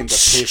anymore. taking the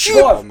piss,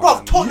 stupid, man.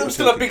 bruv. Tottenham's You're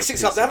still a taking Big the Six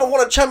piss, club. They haven't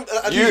won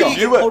a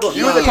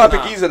You were the type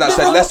of geezer that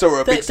said Leicester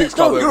were a Big Six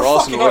club over you're a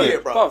Arsenal. fucking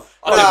idiot, innit? bruv.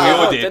 I think we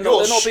all did. They're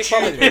not a big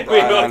club stupid,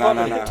 anymore.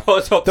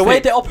 No. The way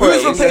they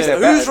operate.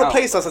 Who's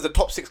replaced us as a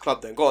top 6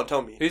 club then? Go on,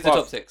 tell me. Who's the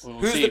top 6?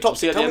 Who's the top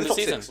six? At the Tell end me of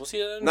the the top season. six. We'll see.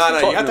 You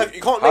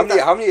can't make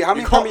that.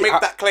 You can't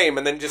make that claim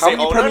and then just say,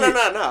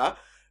 nah.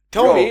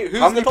 Tell me who's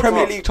how the many top Premier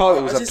club? League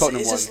titles have Tottenham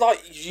It's won? just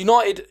like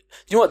United.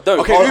 You know what? No.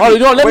 Okay, Hold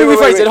on, let me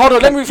rephrase it. Hold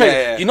on, let me rephrase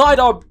Yeah. it. United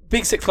are a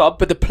Big Six club,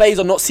 but the players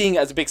are not seeing it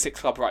as a Big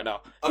Six club right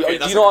now. Do you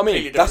know what I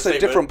mean? That's a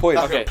different point.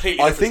 Okay.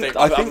 I think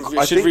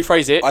I should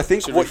rephrase it. I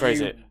think Should what rephrase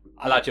you it.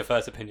 I like your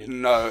first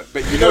opinion. No,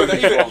 but You know that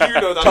he's wrong.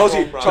 you know that's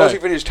wrong, bro. Chelsea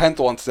finished 10th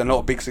once. They're not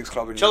a Big Six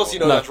club anymore. Chelsea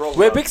know No, that's wrong.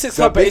 we're a bro. Big Six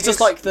The club, but it's just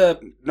biggest- like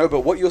the. No,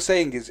 but what you're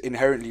saying is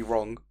inherently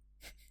wrong.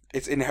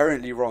 It's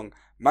inherently wrong.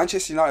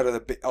 Manchester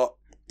United are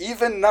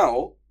even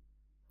now,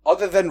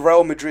 other than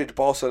Real Madrid,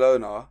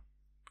 Barcelona,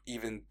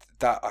 even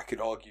that I could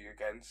argue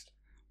against.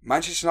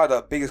 Manchester United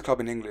are the biggest club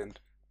in England,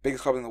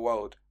 biggest club in the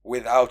world,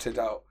 without a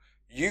doubt.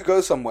 You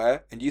go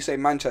somewhere and you say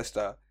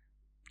Manchester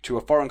to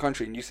a foreign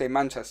country and you say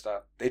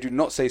Manchester, they do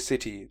not say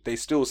City. They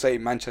still say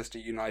Manchester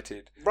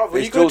United. Bro,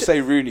 They still say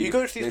Rooney. You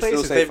go to these They still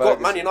places, say they've got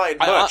Ferguson. Man United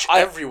merch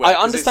I everywhere. I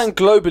 'cause understand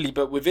globally,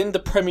 but within the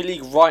Premier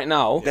League right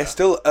now, They're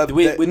still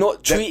we're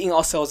not they're- treating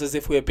ourselves as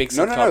if we're a big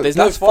No, club. no, no. There's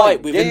no that's fight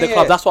fine. within Yeah, the yeah,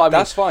 club. That's what I mean.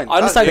 That's fine. I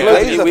understand the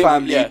globally. Glazer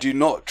family do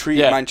not treat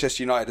Yeah.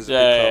 Manchester United as a Yeah,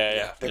 big club. yeah,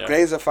 yeah, The yeah.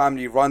 Glazer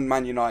family run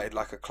Man United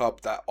like a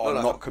club that are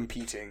like not a-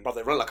 competing. Bro,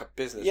 they run like a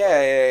business.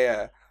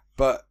 Yeah.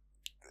 But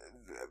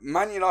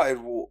Man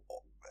United will.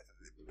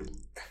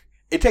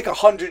 It'd take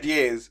 100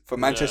 years for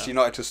Manchester Yeah.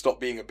 United to stop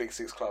being a Big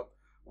Six club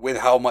with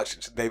how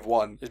much they've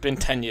won. It's been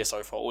 10 years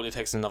so far. All it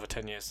takes is another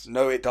 10 years.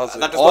 No, it doesn't.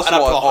 And that does not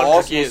add up to 100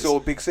 Arsenal's years. still a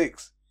Big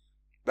Six.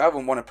 They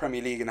haven't won a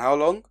Premier League in how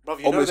long? Bro,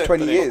 you know Almost that-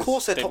 20 but years. Of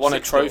course, they're They've top won a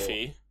six still.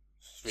 trophy.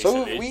 So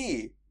recently. have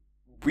we.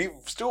 We've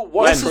still won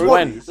When? Leicester's When?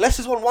 won.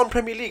 Leicester's won one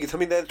Premier League. Tell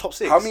me they're in the top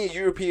six. How many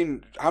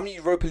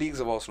Europa Leagues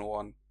have Arsenal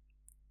won?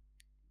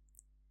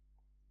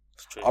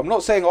 It's true. I'm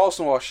not saying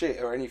Arsenal are shit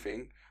or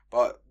anything,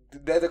 but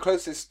they're the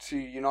closest to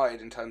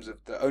United in terms of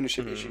the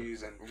ownership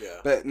issues, and Yeah.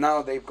 but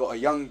now they've got a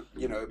young,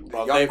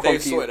 Bro, young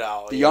they've sorted it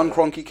out. the young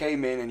Kroenke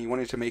came in and he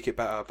wanted to make it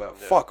better, but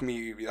fuck me,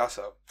 Ubi, that's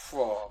a.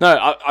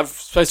 No, I'm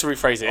supposed to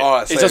rephrase it.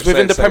 Alright, It's say just it,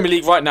 within say the it. Premier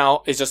League right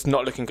now, it's just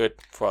not looking good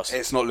for us.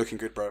 It's not looking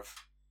good, bruv.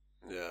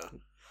 Yeah.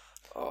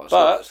 Oh,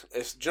 But-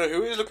 do you know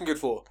who is looking good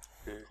for?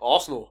 Who?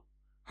 Arsenal.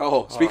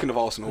 Oh, speaking of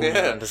Arsenal,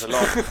 Yeah. And there's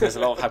a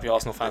lot of happy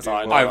Arsenal fans that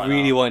I know. I right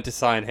really now. wanted to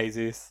sign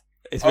Jesus.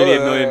 It's really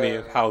Oh, annoying yeah, me yeah,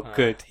 of how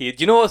good he is.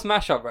 Do you know what's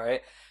mash up,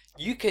 right?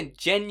 You can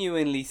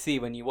genuinely see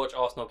when you watch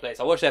Arsenal play.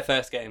 So I watched their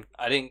first game.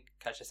 I didn't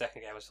catch the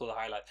second game. I saw the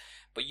highlights.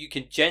 But you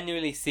can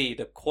genuinely see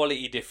the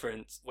quality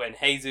difference when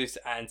Jesus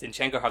and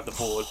Zinchenko have the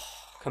ball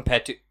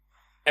compared to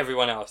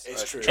everyone else.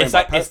 It's true. Trained It's by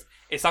like Pep.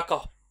 it's like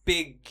a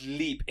big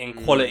leap in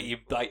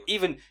quality. Like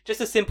even just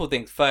the simple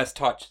things: first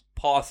touch,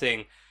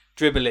 passing,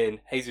 dribbling.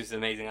 Jesus is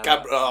amazing. at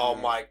that. Oh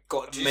my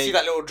god! Did you Mate. see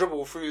that little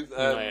dribble through?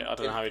 Mate, I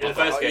don't know how he in did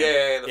the that. first game.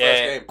 Yeah, in the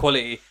first game.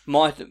 quality.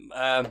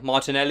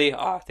 Martinelli,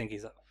 I think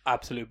he's an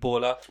absolute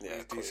baller. Yeah,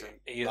 He's decent.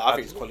 He's I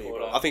think he's absolute quality, baller.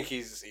 bro. I think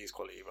he's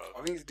quality, bro.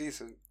 I think he's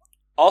decent.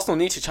 Arsenal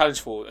need to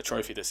challenge for a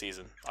trophy this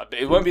season.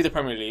 It won't be the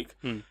Premier League.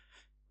 Hmm.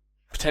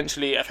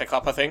 Potentially FA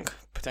Cup, I think.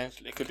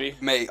 Potentially, it could be.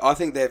 Mate, I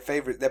think they're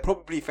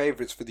probably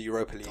favourites for the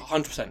Europa League.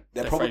 100%.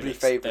 They're probably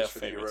favourites for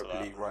the They're favourites Europa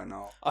of League right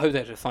now. I hope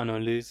they just find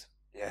and lose.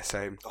 Yeah,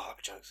 same. Oh,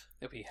 happy jokes.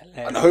 It'll be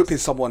hilarious. And I hope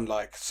it's someone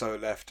like so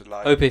left,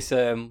 like Hope it's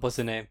what's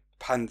the name?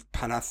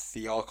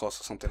 Panathiakos or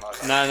something like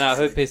that. No, I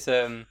hope it's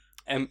Unai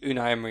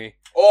Emery.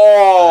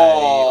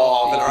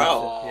 Oh,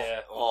 Villarreal. Yeah.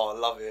 Oh, I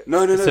love it.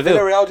 No, Seville.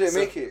 Villarreal didn't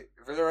make it.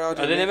 Villarreal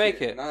didn't didn't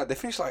make it? Nah, they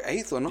finished like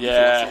 8th or nothing.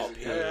 Yeah. last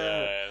season.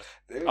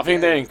 Yeah. I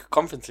think they're in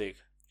Conference League.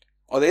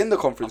 Are they in the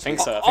conference? I think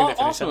league? so. I think they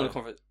finished Arsenal in the seventh.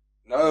 conference.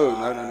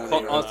 No.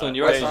 Con- no. Arsenal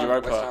in West Europa. Ham,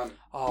 Europa. West Ham.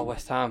 Oh,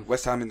 West Ham.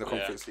 West Ham in the Yeah.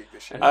 conference league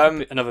this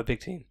year. Another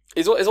big team.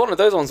 It's one of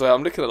those ones where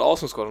I'm looking at the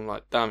Arsenal squad and I'm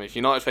like, damn, if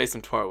United face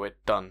them tomorrow, we're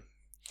done.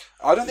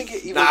 I don't think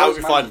it even Nah, goes we'll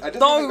be Man- fine. I don't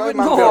No, think it goes we're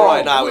Man not. for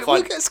Right now, we're We'll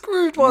fine. get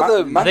screwed by Man-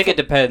 them. Man- I think it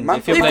depends. Man-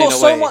 If you're They've playing got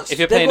so away, much. if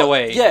you're they've playing got-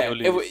 away, yeah,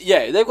 you'll lose.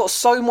 they've got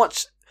so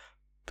much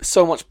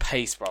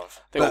pace, bruv.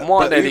 They got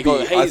Martinelli, they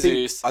got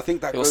Jesus, I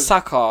think that they got goes.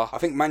 Saka. I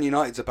think Man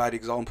United's a bad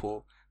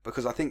example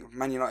because I think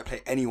Man United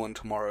play anyone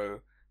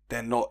tomorrow,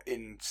 they're not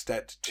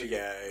instead to.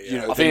 Yeah. You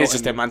know, I they're think it's not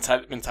just their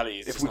in- mentality.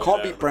 is If just we not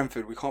can't there. beat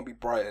Brentford, we can't beat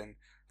Brighton.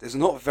 There's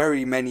not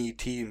very many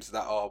teams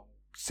that are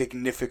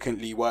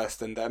significantly worse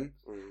than them.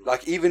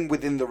 Like even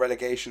within the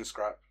relegation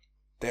scrap,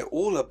 they're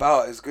all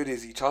about as good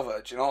as each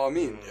other. Do you know what I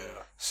mean?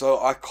 Yeah. So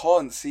I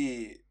can't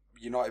see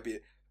United be.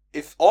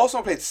 If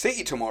Arsenal played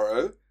City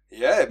tomorrow,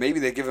 yeah, maybe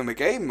they give them a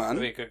game, man.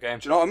 It'll be a good game.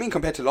 Do you know what I mean?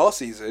 Compared to last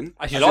season.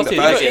 Actually, As in last the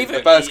season- first even- game,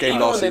 the first game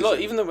even last when they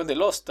season. even when they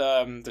lost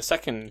the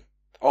second.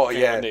 Oh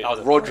game yeah, when they- That was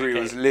a great Rodri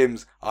was game.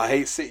 limbs. I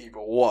hate City,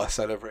 but what a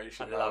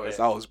celebration I that love was! it.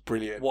 That was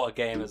brilliant. What a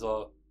game as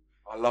well.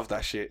 I love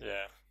that shit.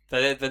 Yeah.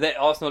 But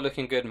Arsenal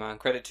looking good, man.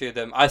 Credit to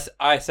them.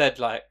 I said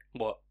like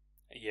what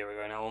a year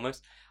ago now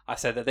almost. I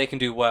said that they can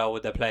do well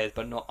with their players,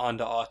 but not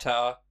under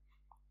Arteta.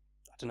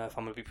 I don't know if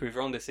I'm going to be proved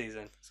wrong this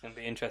season. It's going to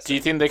be interesting. Do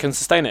you think they can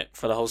sustain it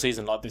for the whole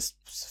season like this?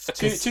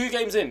 Because- Two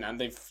games in, and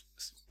they've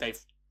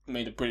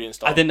made a brilliant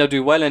start. I think they'll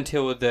do well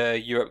until the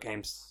Europe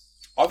games.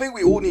 I think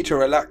we all need to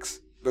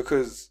relax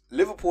because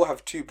Liverpool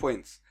have 2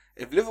 points.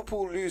 If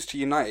Liverpool lose to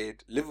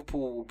United,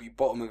 Liverpool will be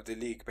bottom of the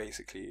league,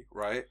 basically,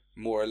 right?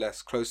 More or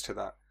less, close to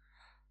that.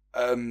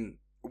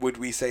 Would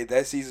we say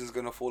their season's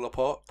going to fall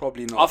apart?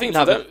 Probably not. I think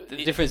No, so.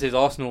 the difference is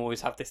Arsenal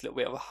always have this little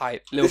bit of a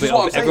hype. Little This is bit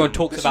what I'm of everyone saying.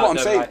 talks This is about what I'm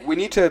them. saying. Like, We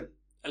need to.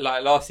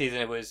 like last season,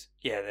 it was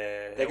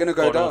they're They're going to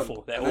go down,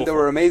 awful. They're and then awful. they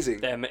were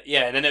amazing. They're and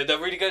then they're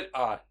really good.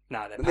 They're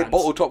And they pants.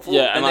 bottled top four.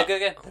 Yeah, And and they're I- good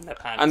again. Then they're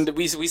pants. And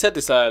we said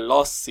this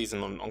last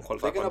season on They're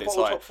Qualified going to Pundits.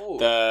 bottle Like top four.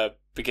 the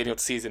beginning of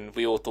the season,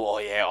 we all thought, oh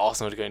yeah,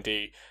 Arsenal are going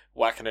to do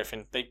whack and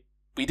everything. They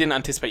we didn't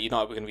anticipate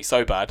United were going to be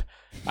so bad,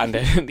 and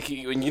then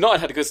when United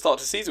had a good start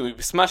to the season,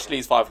 we smashed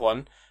Leeds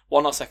 5-1,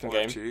 won our second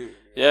game. 5-2,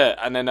 Yeah,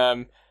 and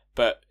then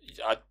but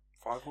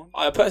 5-1.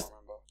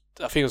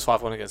 I think it was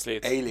 5-1 against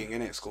Leeds. Ailing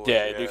in it scored.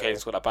 Yeah, Luke Hayden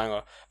scored that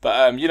banger.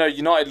 But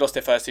United lost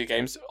their first 2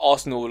 games.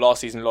 Arsenal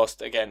last season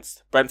lost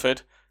against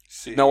Brentford.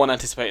 See. No one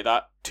anticipated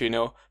that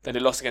 2-0. Then they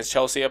lost against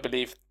Chelsea, I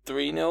believe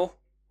 3-0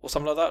 or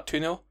something like that,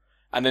 2-0.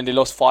 And then they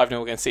lost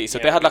 5-0 against City. So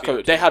Yeah,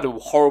 they had a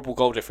horrible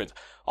goal difference.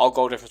 Our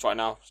goal difference right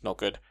now is not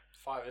good.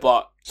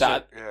 But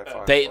that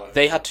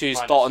they had to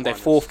start on their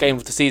 4th game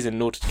of the season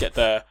in order to get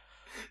the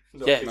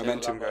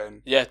momentum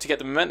going. Yeah, to get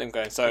the momentum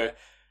going. So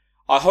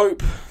I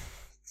hope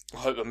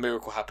a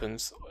miracle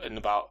happens in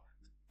about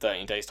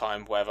 13 days'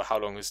 time, whatever, how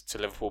long is to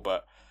Liverpool.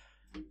 But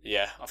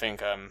yeah, I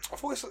think I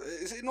thought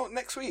is it not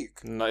next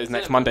week? no, it's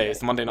next Monday. It's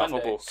the Monday Night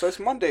Football. So it's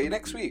Monday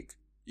next week.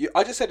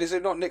 I just said, is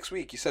it not next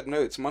week? You said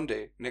no, it's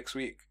Monday next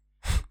week.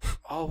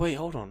 Oh wait,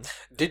 hold on.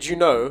 Did you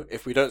know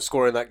if we don't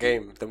score in that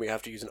game, then we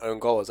have to use an own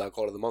goal as our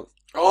goal of the month?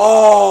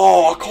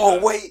 Oh, I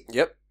can't wait.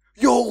 Yep.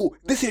 Yo,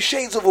 this is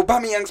shades of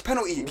Aubameyang's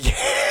penalty.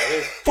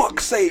 Yeah.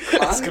 Fuck's sake,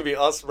 man. That's gonna be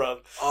us, bruv.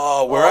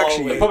 Oh, we're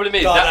actually. The problem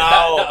is Done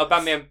out. that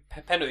Aubameyang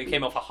penalty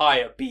came off a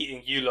higher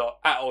beating you lot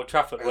at Old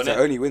Trafford, It was wasn't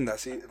the it? only win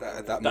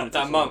that month.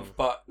 That month,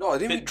 but No,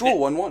 didn't we Did- draw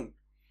 1-1?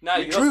 no,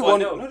 We you drew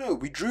lost 1-0. 1-0. No,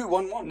 we drew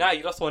 1-1. No,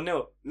 you lost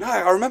 1-0. No,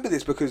 I remember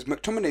this because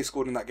McTominay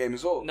scored in that game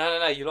as well.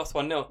 No, you lost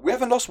 1-0. We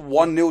haven't lost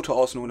 1-0 to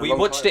Arsenal in a We long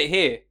watched time. it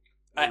here.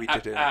 No, we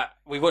didn't.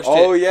 We watched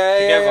Oh, it yeah,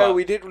 together.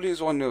 we did lose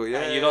 1-0.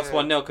 Yeah, and you yeah, lost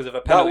yeah. 1-0 because of a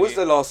That penalty. was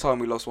the last time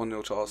we lost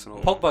 1-0 to Arsenal.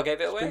 Pogba gave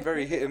it It's away. been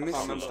very hit and miss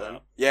can't since remember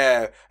then.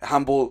 Yeah, a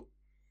handball.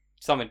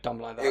 Something dumb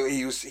like that.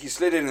 He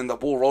slid in and the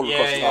ball rolled Yeah,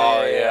 across the yeah,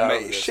 line. yeah, yeah.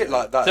 Mate, shit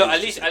like that. So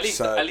is at just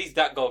absurd. least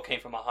that goal came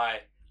from a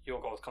high. Your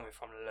goal was coming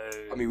from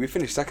low. I mean, we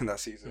finished second that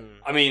season.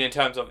 Mm. I mean, in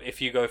terms of if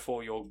you go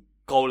for your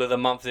goal of the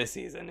month this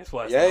season, it's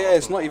worse. Yeah, than yeah.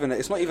 It's Arsenal.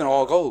 not even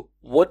our goal.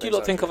 What do you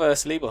lot think of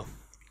Saliba?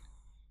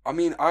 I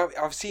mean,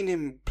 I've seen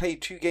him play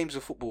 2 games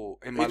of football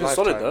in my He's been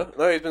lifetime. solid though.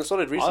 No, he's been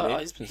solid recently.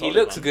 He's been He solid,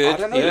 looks man. good. I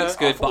don't know. He looks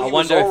good, thought but I he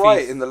wonder was if alright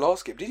he's. in the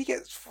last game. Did he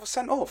get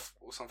sent off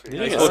or something? He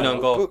No, scored an own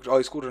goal. booked. Oh,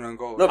 he scored an own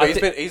goal. No, but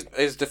I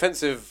his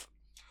defensive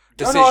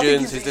No, no, I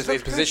think decisions, he's his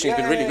looked positioning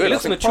good. has been really Yeah, good. He I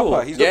looks think. mature.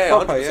 Proper. He's looked Yeah,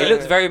 proper. 100%. Yeah, He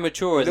looks very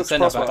mature He as a looks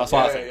centre back. proper. That's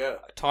what I Yeah, think. yeah.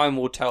 Time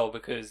will tell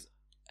because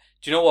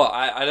do you know what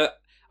I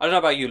don't know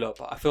about you lot,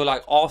 but I feel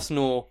like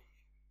Arsenal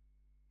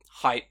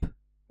hype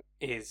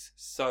is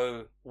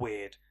so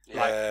weird.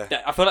 Yeah.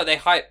 I feel like they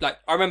hype. Like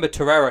I remember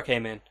Torreira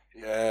came in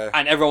Yeah.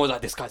 and everyone was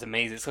like, "This guy's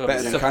amazing." It's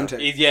Better than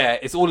Kante.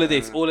 It's all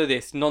of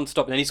this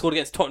non-stop. And then he scored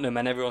against Tottenham,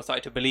 and everyone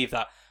started to believe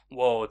that.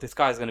 Whoa, this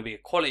guy's going to be a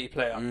quality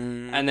player.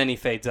 Mm. And then he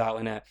fades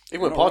out in it.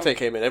 Even when Partey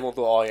came in, everyone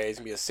thought, oh yeah, he's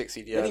gonna be a 6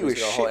 CDM. Then he was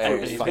shit, area. though.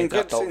 He's He's fucking been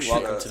good dog since, shit. yeah.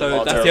 Welcome to So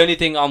the that's Partey. the only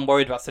thing I'm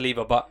worried about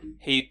Saliba. But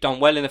he done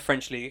well in the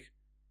French league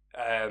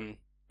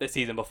the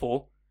season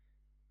before.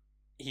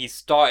 He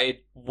started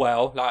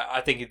well. Like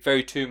I think he's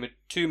very too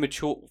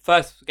mature.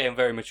 First game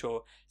very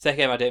mature. Second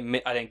game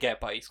I didn't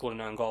get, but he scored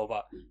an own goal.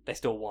 But they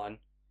still won.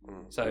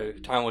 So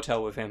time will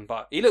tell with him.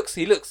 But he looks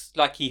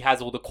like he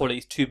has all the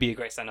qualities to be a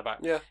great centre back.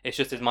 Yeah, It's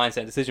just his mindset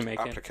and decision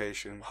making.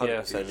 Application.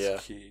 100%. is Yeah,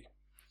 key.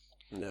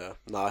 yeah.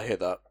 No, I hear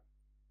that.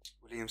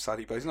 William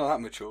Saliba, he's not that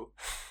mature.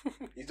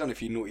 He's done a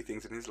few naughty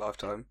things in his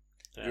lifetime.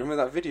 Yeah. Do you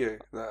remember that video?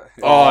 Oh,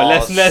 Oh,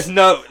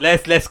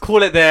 let's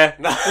call it there.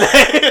 Do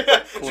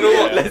you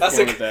know what? Yeah, That's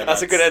call it there,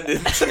 a good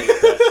ending.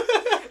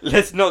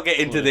 Let's not get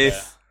into Call it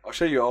this. I'll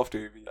show you after.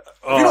 Ubi.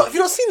 Have you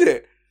not seen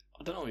it?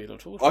 I don't know what you're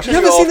talking I'll about. show You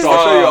you haven't seen after. this?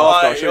 I'll show you after. I'll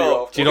Alright, show you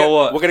yo. after. Do you know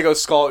what? We're gonna go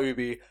Scar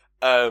Ubi.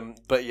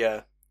 But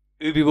yeah,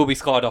 Ubi will be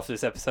scarred off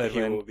this episode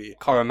he when will be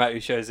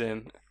Karamatu shows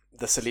him.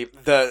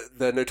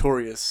 the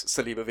notorious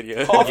Saliba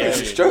video. Oh, Yeah,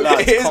 he's dude. joking.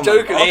 That's It is common,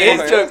 joking. bro. It is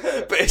Yeah.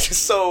 joking. But it's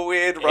just so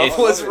weird, bro. It's-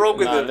 What's wrong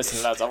with Nah, him?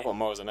 listen, lads, I've got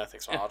morals and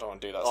ethics, man. I don't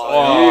want to do that. Oh,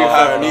 You Oh,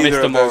 have Mr.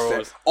 neither of those Morals.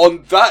 things.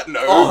 On that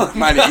note, Oh,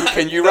 Manny,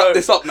 can you wrap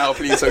this up now,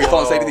 please, so we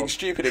can't say anything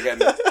stupid again?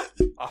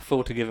 I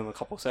feel to give him a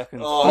couple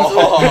seconds.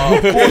 Oh,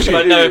 of course you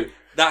But do. no,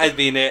 that has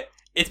been it.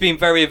 It's been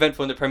very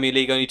eventful in the Premier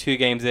League. Only 2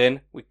 games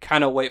in. We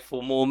cannot wait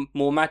for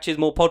more matches,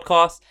 more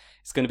podcasts.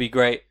 It's going to be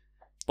great.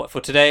 But for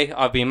today,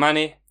 I've been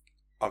Manny,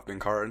 I've been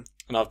Curran.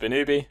 And I've been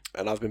Ubi.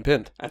 And I've been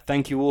pinned. and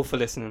thank you all for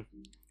listening.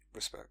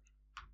 Respect.